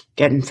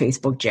 Get in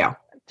Facebook jail.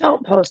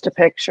 Don't post a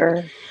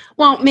picture.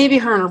 Well, maybe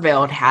her and her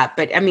veiled hat,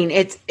 but I mean,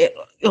 it's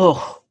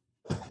not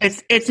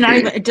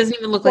even. It doesn't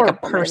even look like a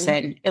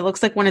person. It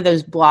looks like one of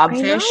those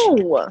blobfish. I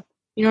know.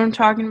 You know what I'm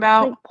talking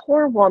about? Like,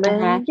 poor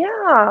woman.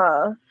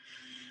 Yeah.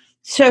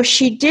 So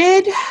she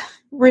did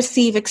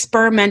receive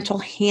experimental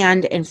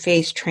hand and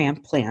face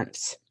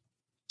transplants.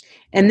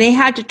 And they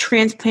had to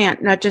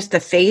transplant not just the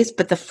face,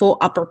 but the full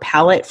upper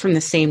palate from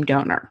the same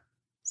donor.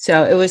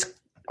 So it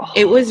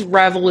was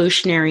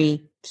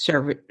revolutionary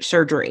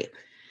surgery.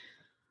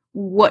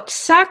 What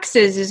sucks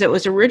is it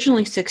was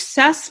originally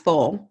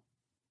successful.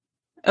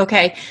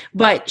 Okay,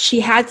 but she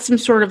had some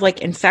sort of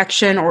like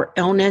infection or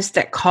illness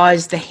that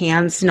caused the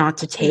hands not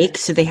to take,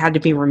 so they had to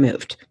be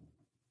removed.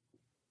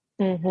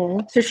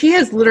 Mm-hmm. So she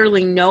has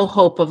literally no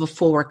hope of a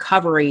full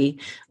recovery,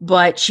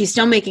 but she's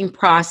still making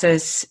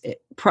progress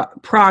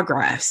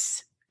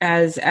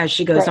as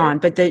she goes on.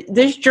 But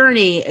this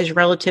journey is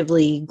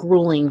relatively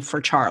grueling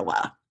for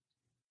Charla.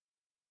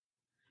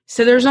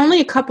 So there's only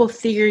a couple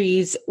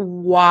theories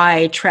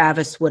why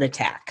Travis would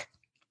attack.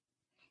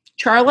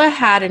 Charla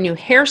had a new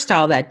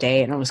hairstyle that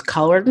day, and it was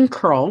colored and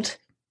curled,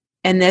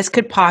 and this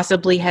could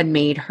possibly have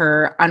made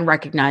her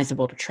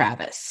unrecognizable to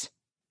Travis.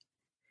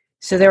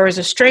 So there was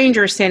a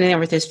stranger standing there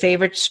with his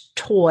favorite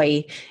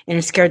toy, and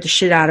it scared the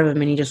shit out of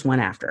him, and he just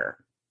went after her.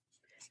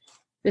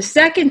 The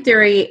second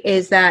theory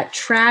is that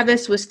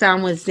Travis was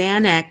found with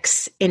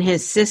Xanax in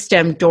his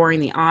system during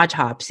the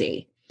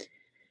autopsy.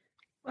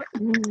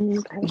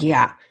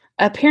 Yeah.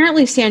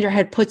 Apparently, Sandra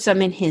had put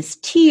some in his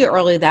tea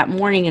early that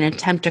morning in an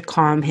attempt to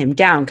calm him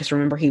down, because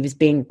remember, he was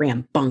being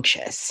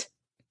rambunctious.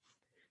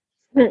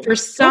 For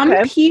some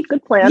people,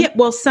 good plan. Yeah,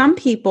 well, some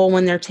people,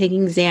 when they're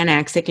taking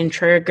Xanax, it can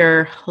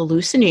trigger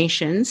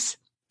hallucinations,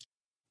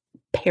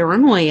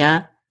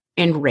 paranoia,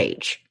 and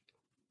rage.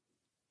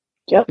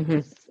 Yep. Mm-hmm.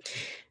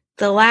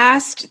 The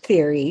last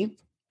theory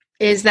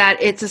is that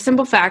it's a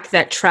simple fact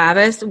that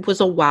Travis was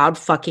a wild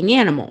fucking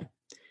animal.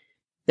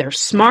 They're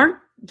smart,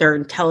 they're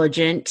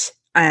intelligent,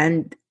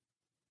 and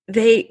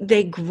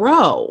they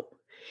grow.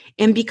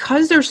 And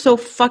because they're so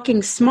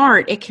fucking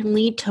smart, it can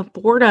lead to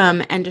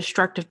boredom and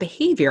destructive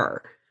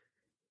behavior.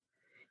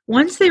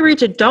 Once they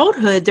reach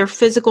adulthood, they're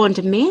physical and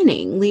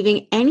demanding,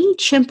 leaving any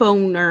chimp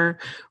owner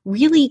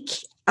really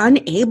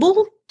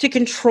unable to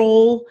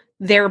control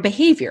their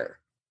behavior.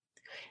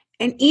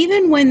 And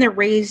even when they're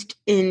raised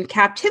in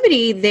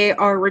captivity, they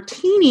are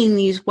retaining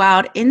these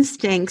wild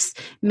instincts,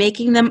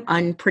 making them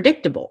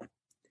unpredictable.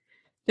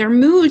 Their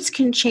moods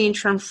can change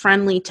from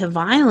friendly to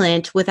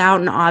violent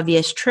without an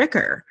obvious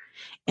trigger,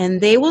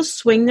 and they will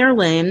swing their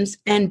limbs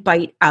and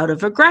bite out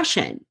of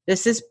aggression.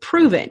 This is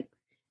proven.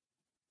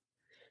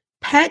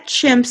 Pet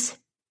chimps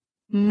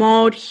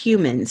mauled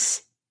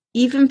humans.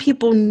 Even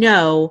people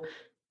know,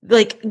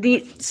 like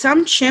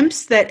some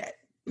chimps that,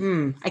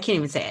 I can't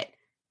even say it.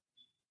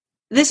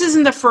 This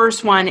isn't the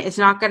first one. It's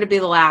not going to be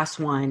the last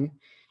one.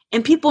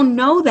 And people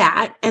know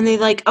that, and they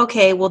like,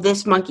 okay, well,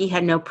 this monkey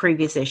had no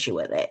previous issue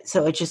with it.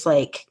 So it's just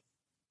like,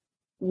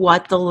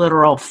 what the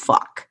literal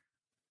fuck?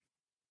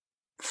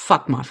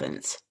 Fuck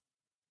muffins.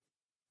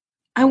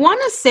 I want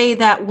to say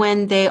that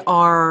when they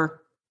are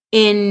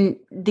in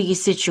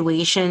these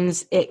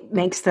situations, it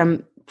makes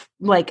them,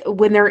 like,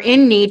 when they're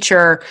in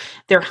nature,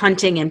 they're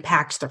hunting in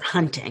packs, they're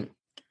hunting.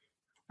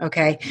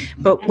 Okay?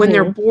 But when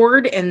they're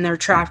bored and they're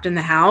trapped in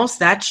the house,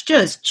 that's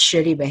just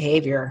shitty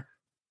behavior.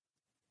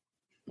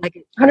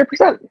 Like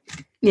 100%.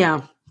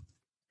 Yeah.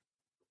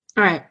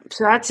 All right.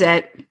 So that's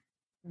it.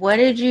 What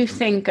did you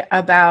think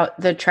about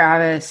the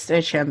Travis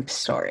the chimp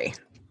story?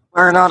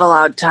 We're not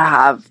allowed to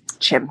have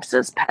chimps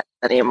as pets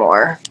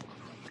anymore.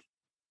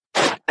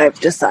 I've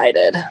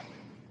decided.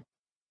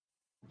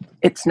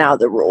 It's now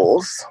the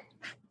rules.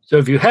 So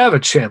if you have a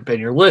chimp and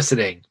you're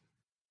listening,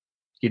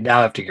 you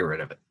now have to get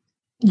rid of it.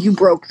 You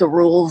broke the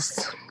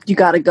rules. You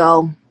gotta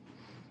go.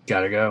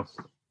 Gotta go.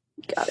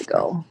 Gotta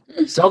go.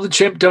 Sell the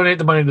chimp, donate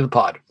the money to the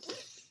pod.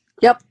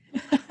 Yep.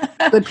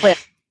 Good plan.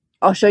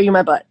 I'll show you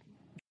my butt.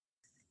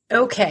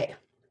 Okay.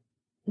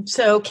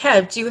 So,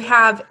 Kev, do you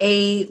have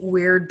a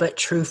weird but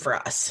true for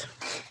us?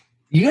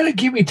 You gotta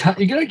give me time.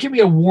 You gotta give me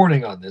a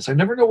warning on this. I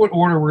never know what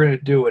order we're gonna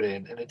do it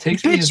in, and it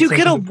takes me. Bitch, you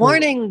get a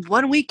warning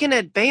 1 week in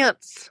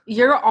advance.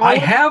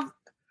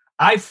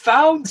 I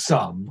found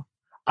some.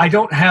 I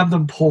don't have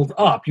them pulled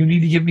up. You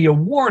need to give me a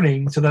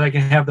warning so that I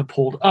can have them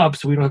pulled up,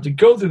 so we don't have to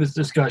go through this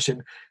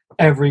discussion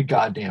every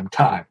goddamn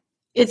time.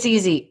 It's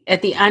easy.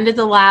 At the end of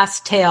the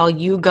last tale,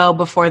 you go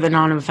before the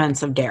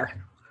non-offensive dare.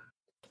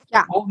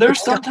 Yeah. Well,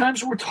 there's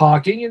sometimes we're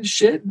talking and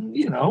shit, and,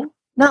 you know.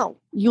 No,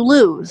 you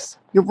lose.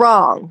 You're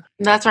wrong.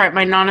 That's right.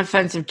 My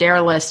non-offensive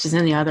dare list is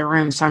in the other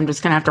room, so I'm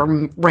just going to have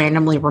to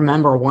randomly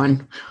remember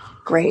one.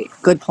 Great.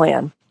 Good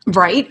plan.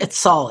 Right? It's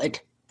solid.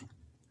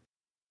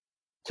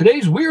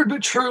 Today's weird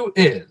but true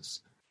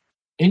is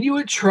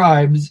Inuit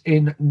tribes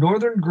in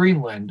northern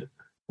Greenland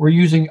were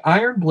using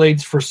iron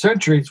blades for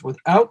centuries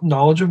without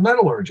knowledge of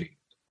metallurgy.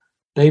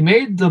 They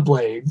made the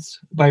blades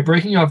by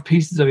breaking off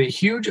pieces of a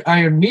huge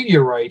iron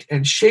meteorite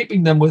and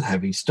shaping them with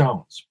heavy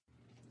stones.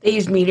 They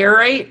use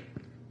meteorite?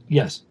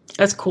 Yes.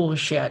 That's cool as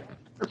shit.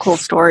 A cool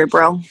story,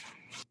 bro.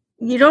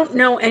 You don't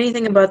know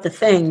anything about the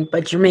thing,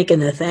 but you're making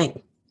the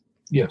thing.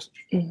 Yes.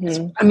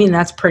 Mm-hmm. I mean,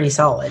 that's pretty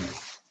solid.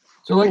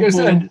 So, like I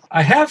said,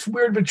 I have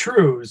weird but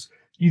trues.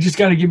 You just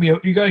got to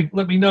you got to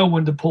let me know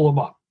when to pull them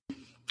up.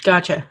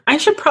 Gotcha. I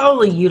should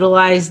probably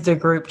utilize the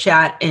group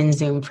chat in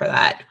Zoom for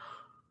that.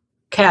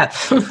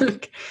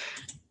 Kev,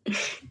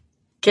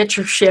 get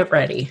your shit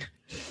ready.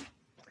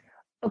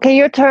 Okay,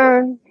 your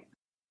turn.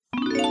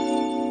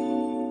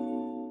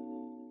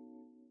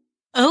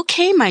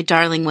 Okay, my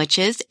darling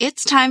witches,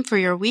 it's time for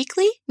your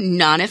weekly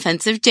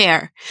non-offensive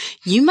dare.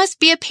 You must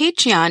be a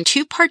Patreon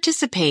to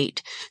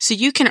participate so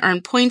you can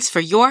earn points for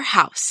your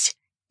house.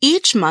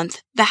 Each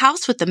month, the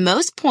house with the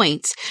most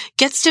points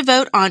gets to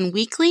vote on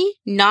weekly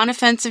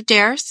non-offensive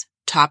dares,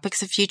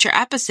 topics of future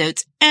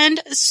episodes,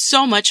 and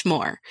so much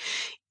more.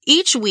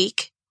 Each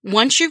week,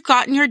 once you've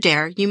gotten your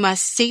dare, you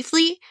must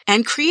safely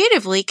and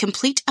creatively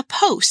complete a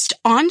post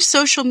on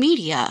social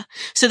media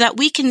so that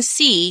we can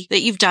see that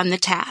you've done the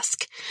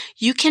task.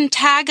 You can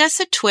tag us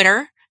at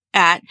Twitter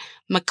at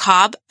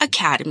Macabre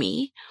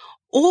Academy,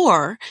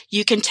 or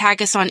you can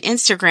tag us on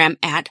Instagram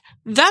at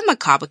The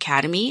Macabre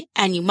Academy,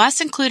 and you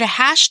must include a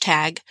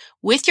hashtag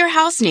with your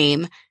house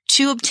name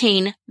to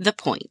obtain the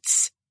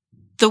points.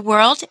 The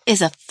world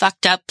is a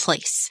fucked up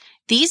place.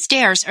 These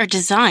dares are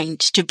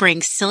designed to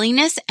bring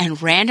silliness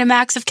and random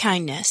acts of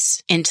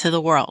kindness into the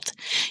world.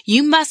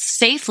 You must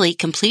safely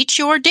complete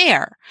your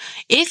dare.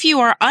 If you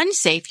are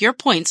unsafe, your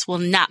points will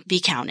not be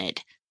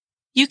counted.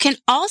 You can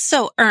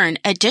also earn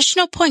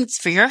additional points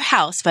for your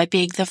house by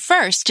being the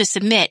first to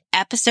submit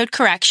episode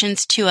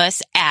corrections to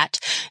us at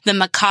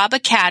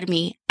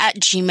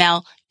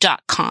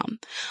themacabreacademy@gmail.com.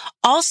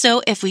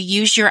 Also, if we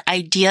use your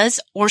ideas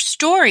or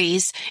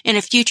stories in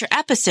a future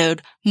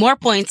episode, more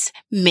points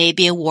may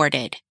be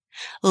awarded.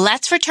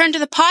 Let's return to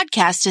the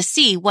podcast to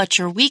see what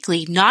your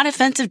weekly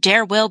non-offensive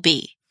dare will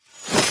be.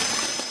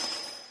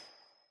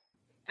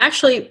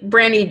 Actually,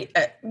 Brandy,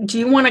 do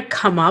you want to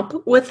come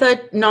up with a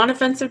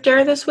non-offensive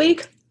dare this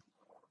week?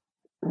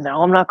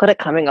 No, I'm not good at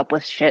coming up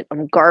with shit.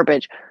 I'm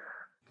garbage.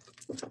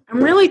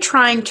 I'm really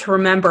trying to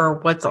remember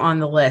what's on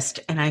the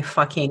list, and I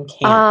fucking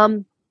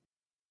can't.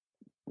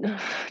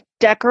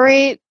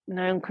 Decorate?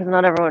 No, because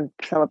not everyone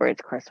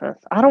celebrates Christmas.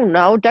 I don't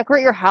know.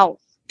 Decorate your house.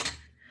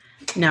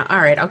 No, all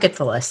right, I'll get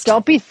the list.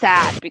 Don't be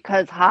sad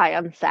because, hi,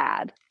 I'm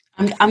sad.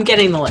 I'm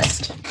getting the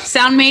list.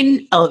 Sound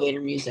Maiden,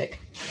 elevator music.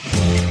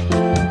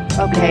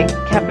 Okay,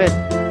 Kevin,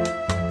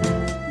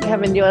 do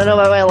you want to know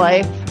about my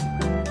life?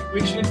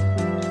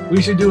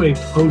 We should do a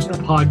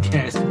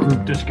post-podcast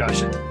group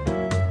discussion.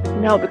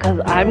 No,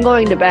 because I'm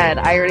going to bed.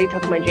 I already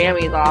took my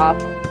jammies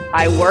off.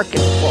 I work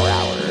in 4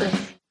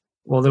 hours.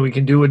 Well, then we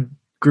can do a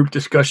group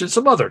discussion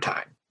some other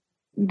time.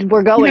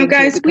 We're going,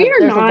 guys, to, we are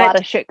there's not. a lot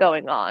of shit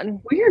going on.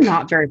 We are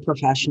not very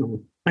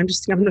professional. I'm going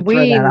to throw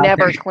We that out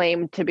never there.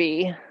 claimed to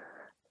be.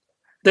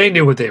 They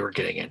knew what they were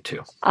getting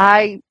into.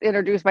 I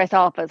introduce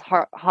myself as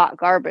hot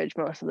garbage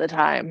most of the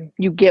time.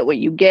 You get what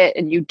you get,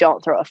 and you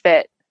don't throw a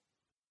fit.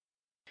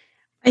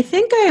 I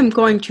think I am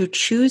going to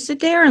choose a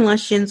dare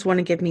unless Jins want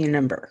to give me a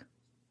number.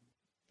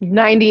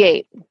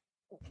 98.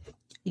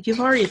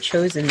 You've already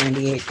chosen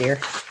 98, dear.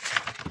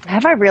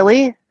 Have I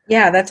really?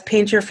 Yeah, that's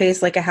paint your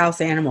face like a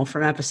house animal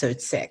from episode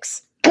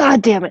 6.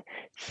 God damn it.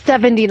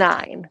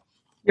 79.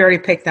 You already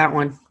picked that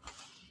one.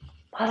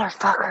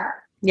 Motherfucker.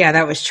 Yeah,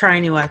 that was try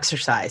new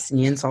exercise, and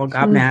Jins all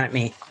got mad at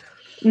me.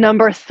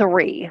 Number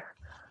 3.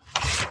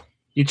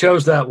 You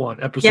chose that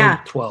one, episode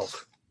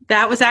 12.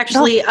 That was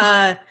actually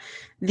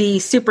the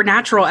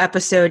Supernatural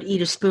episode,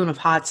 Eat a Spoon of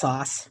Hot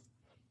Sauce.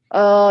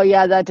 Oh,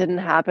 yeah, that didn't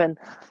happen.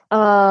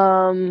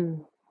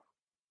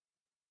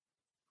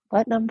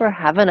 What number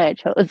haven't I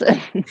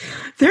chosen?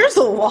 There's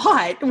a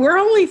lot. We're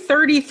only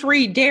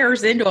 33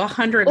 dares into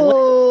 100.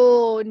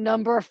 Oh,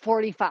 number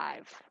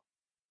 45.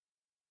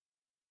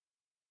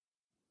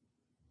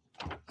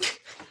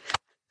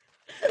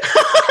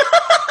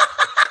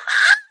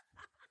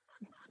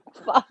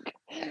 Fuck.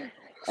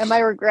 Am I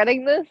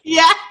regretting this?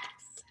 Yes.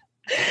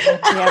 God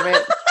damn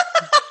it.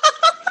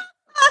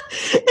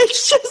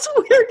 It's just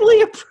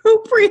weirdly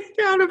appropriate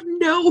out of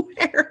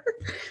nowhere.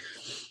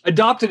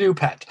 Adopt a new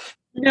pet.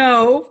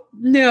 No.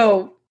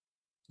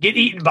 Get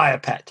eaten by a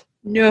pet.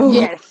 No.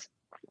 Yes.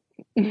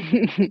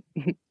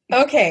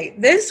 Okay,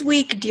 this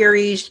week,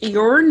 dearies,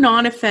 your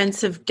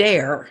non-offensive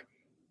dare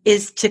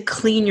is to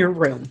clean your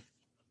room.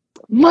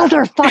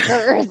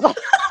 Motherfuckers.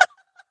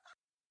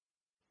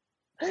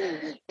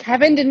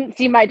 Kevin didn't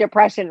see my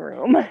depression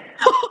room.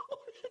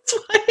 That's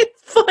why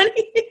it's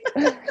funny.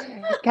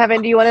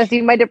 Kevin, do you want to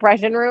see my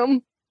depression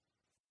room?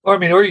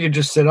 Or you could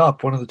just sit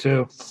up, one of the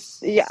two.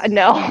 Yeah,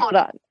 no, hold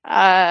on.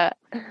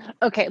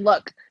 Okay,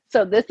 look.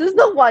 So this is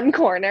the one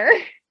corner.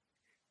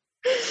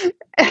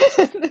 And this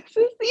is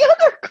the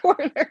other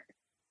corner.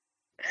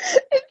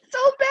 It's so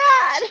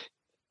bad.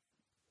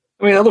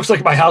 That looks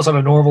like my house on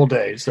a normal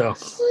day, so.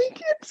 It's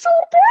so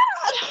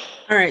bad.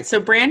 All right, so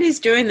Brandy's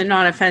doing the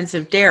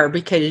non-offensive dare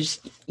because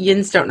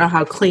Yins don't know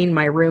how clean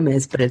my room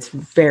is, but it's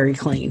very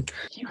clean.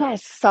 You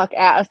guys suck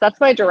ass. That's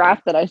my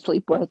giraffe that I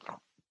sleep with.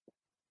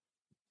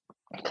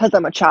 Because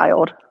I'm a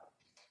child.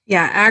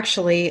 Yeah,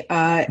 actually.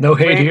 No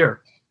hate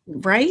here.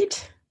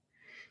 Right?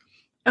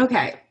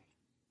 Okay.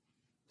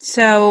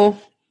 So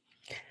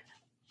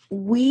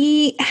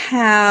we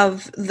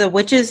have the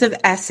Witches of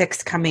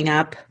Essex coming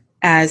up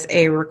as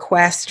a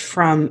request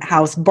from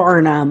House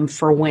Barnum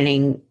for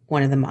winning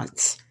one of the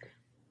months.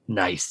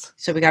 Nice.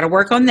 So we got to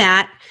work on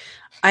that.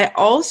 I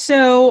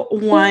also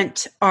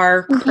want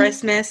our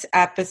Christmas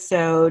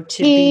episode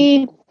to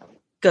be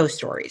ghost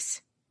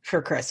stories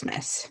for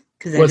Christmas.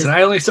 Listen,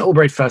 I only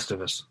celebrate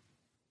Festivus.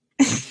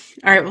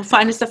 All right, well,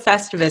 find us a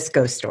Festivus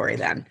ghost story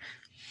then.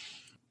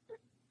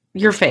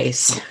 Your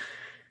face.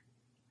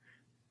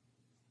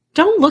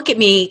 Don't look at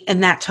me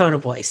in that tone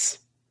of voice.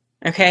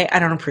 Okay? I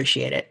don't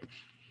appreciate it.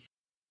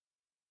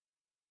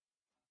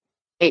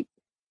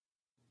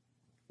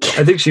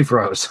 I think she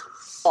froze.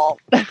 Oh,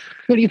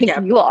 who do you think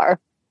you are?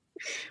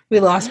 We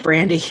lost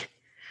Brandy.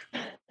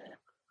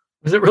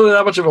 Is it really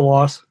that much of a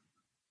loss?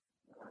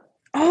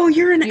 Oh,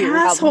 you're an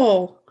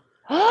asshole.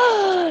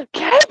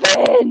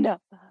 Kevin!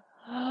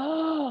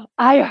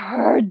 I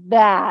heard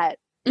that.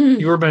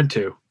 You were meant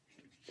to.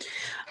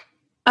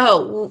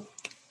 Oh,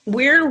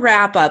 weird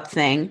wrap-up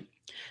thing.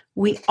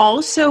 We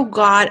also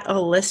got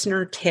a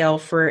listener tale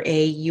for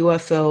a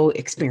UFO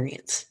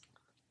experience.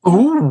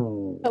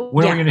 Ooh.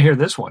 When are we going to hear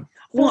this one?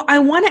 Well, I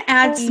want to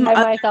add some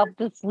myself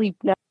to sleep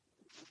now.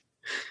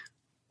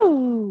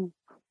 Ooh.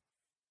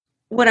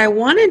 What I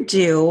want to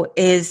do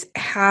is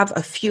have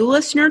a few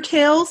listener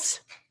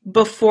tales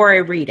before I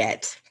read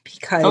it,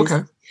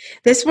 because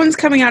this one's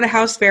coming out of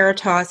House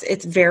Veritas.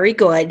 It's very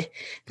good.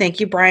 Thank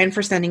you, Brian,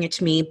 for sending it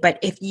to me. But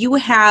if you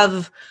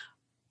have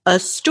a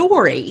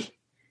story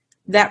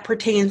that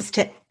pertains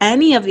to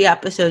any of the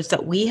episodes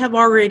that we have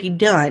already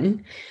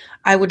done,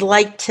 I would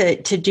like to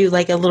do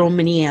like a little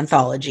mini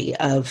anthology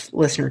of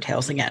listener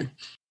tales again.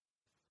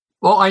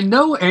 Well, I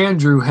know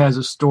Andrew has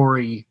a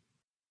story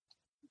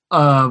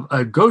of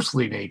a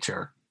ghostly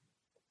nature,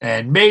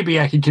 and maybe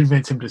I can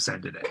convince him to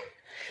send it in.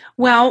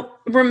 Well,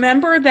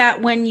 remember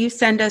that when you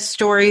send us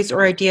stories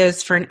or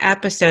ideas for an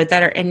episode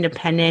that are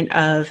independent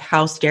of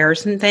house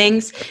dares and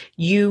things,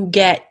 you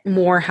get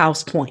more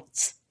house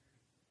points.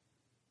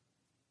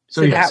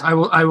 So yes, I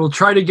will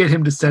try to get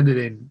him to send it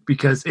in,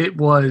 because it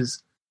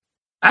was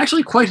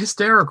actually quite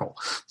hysterical.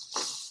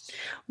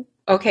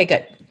 Okay,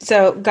 good.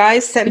 So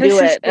guys, send us your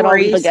stories. And I'll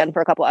leave again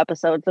for a couple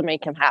episodes to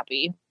make him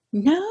happy.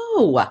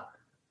 No.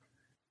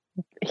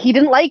 He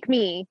didn't like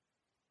me.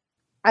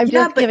 I'm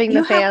just giving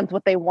the fans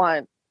what they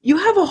want. You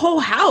have a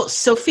whole house.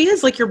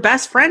 Sophia's like your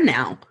best friend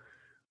now.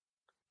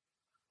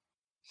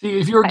 See,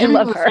 if you were giving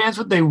the fans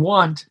what they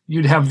want,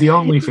 you'd have the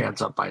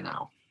OnlyFans up by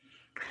now.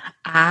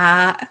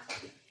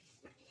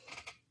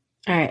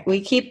 All right,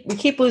 we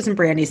keep losing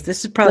Brandy's.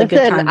 This is probably a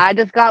good time. I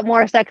just got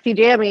more sexy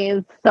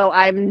jammies, so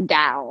I'm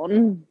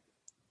down.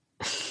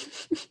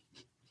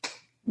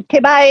 Okay,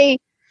 bye.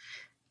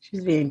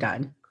 She's being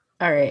done.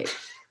 All right.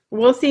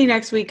 We'll see you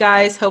next week,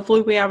 guys.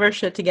 Hopefully we have our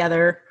shit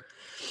together.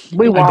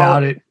 We won't. I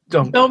doubt it.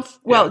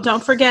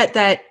 Don't forget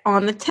that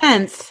on the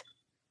 10th,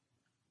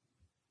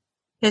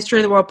 History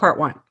of the World Part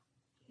 1.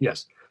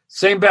 Yes.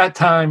 Same bat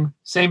time,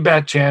 same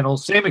bat channel,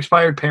 same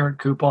expired parent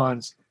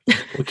coupons.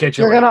 We'll catch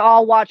you You're later. going to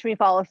all watch me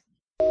fall asleep.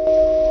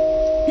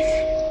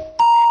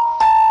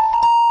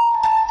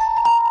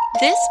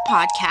 This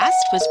podcast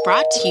was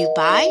brought to you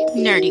by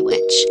Nerdy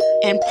Witch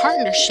in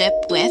partnership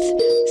with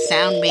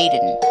Sound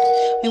Maiden.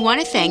 We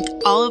want to thank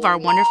all of our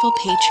wonderful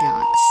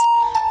Patreons.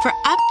 For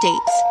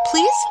updates,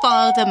 please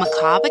follow the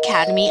Macabre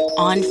Academy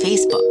on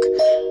Facebook.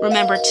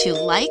 Remember to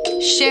like,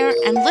 share,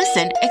 and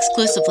listen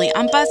exclusively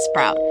on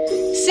Buzzsprout.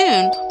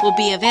 Soon, we'll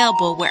be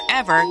available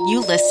wherever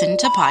you listen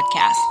to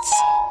podcasts.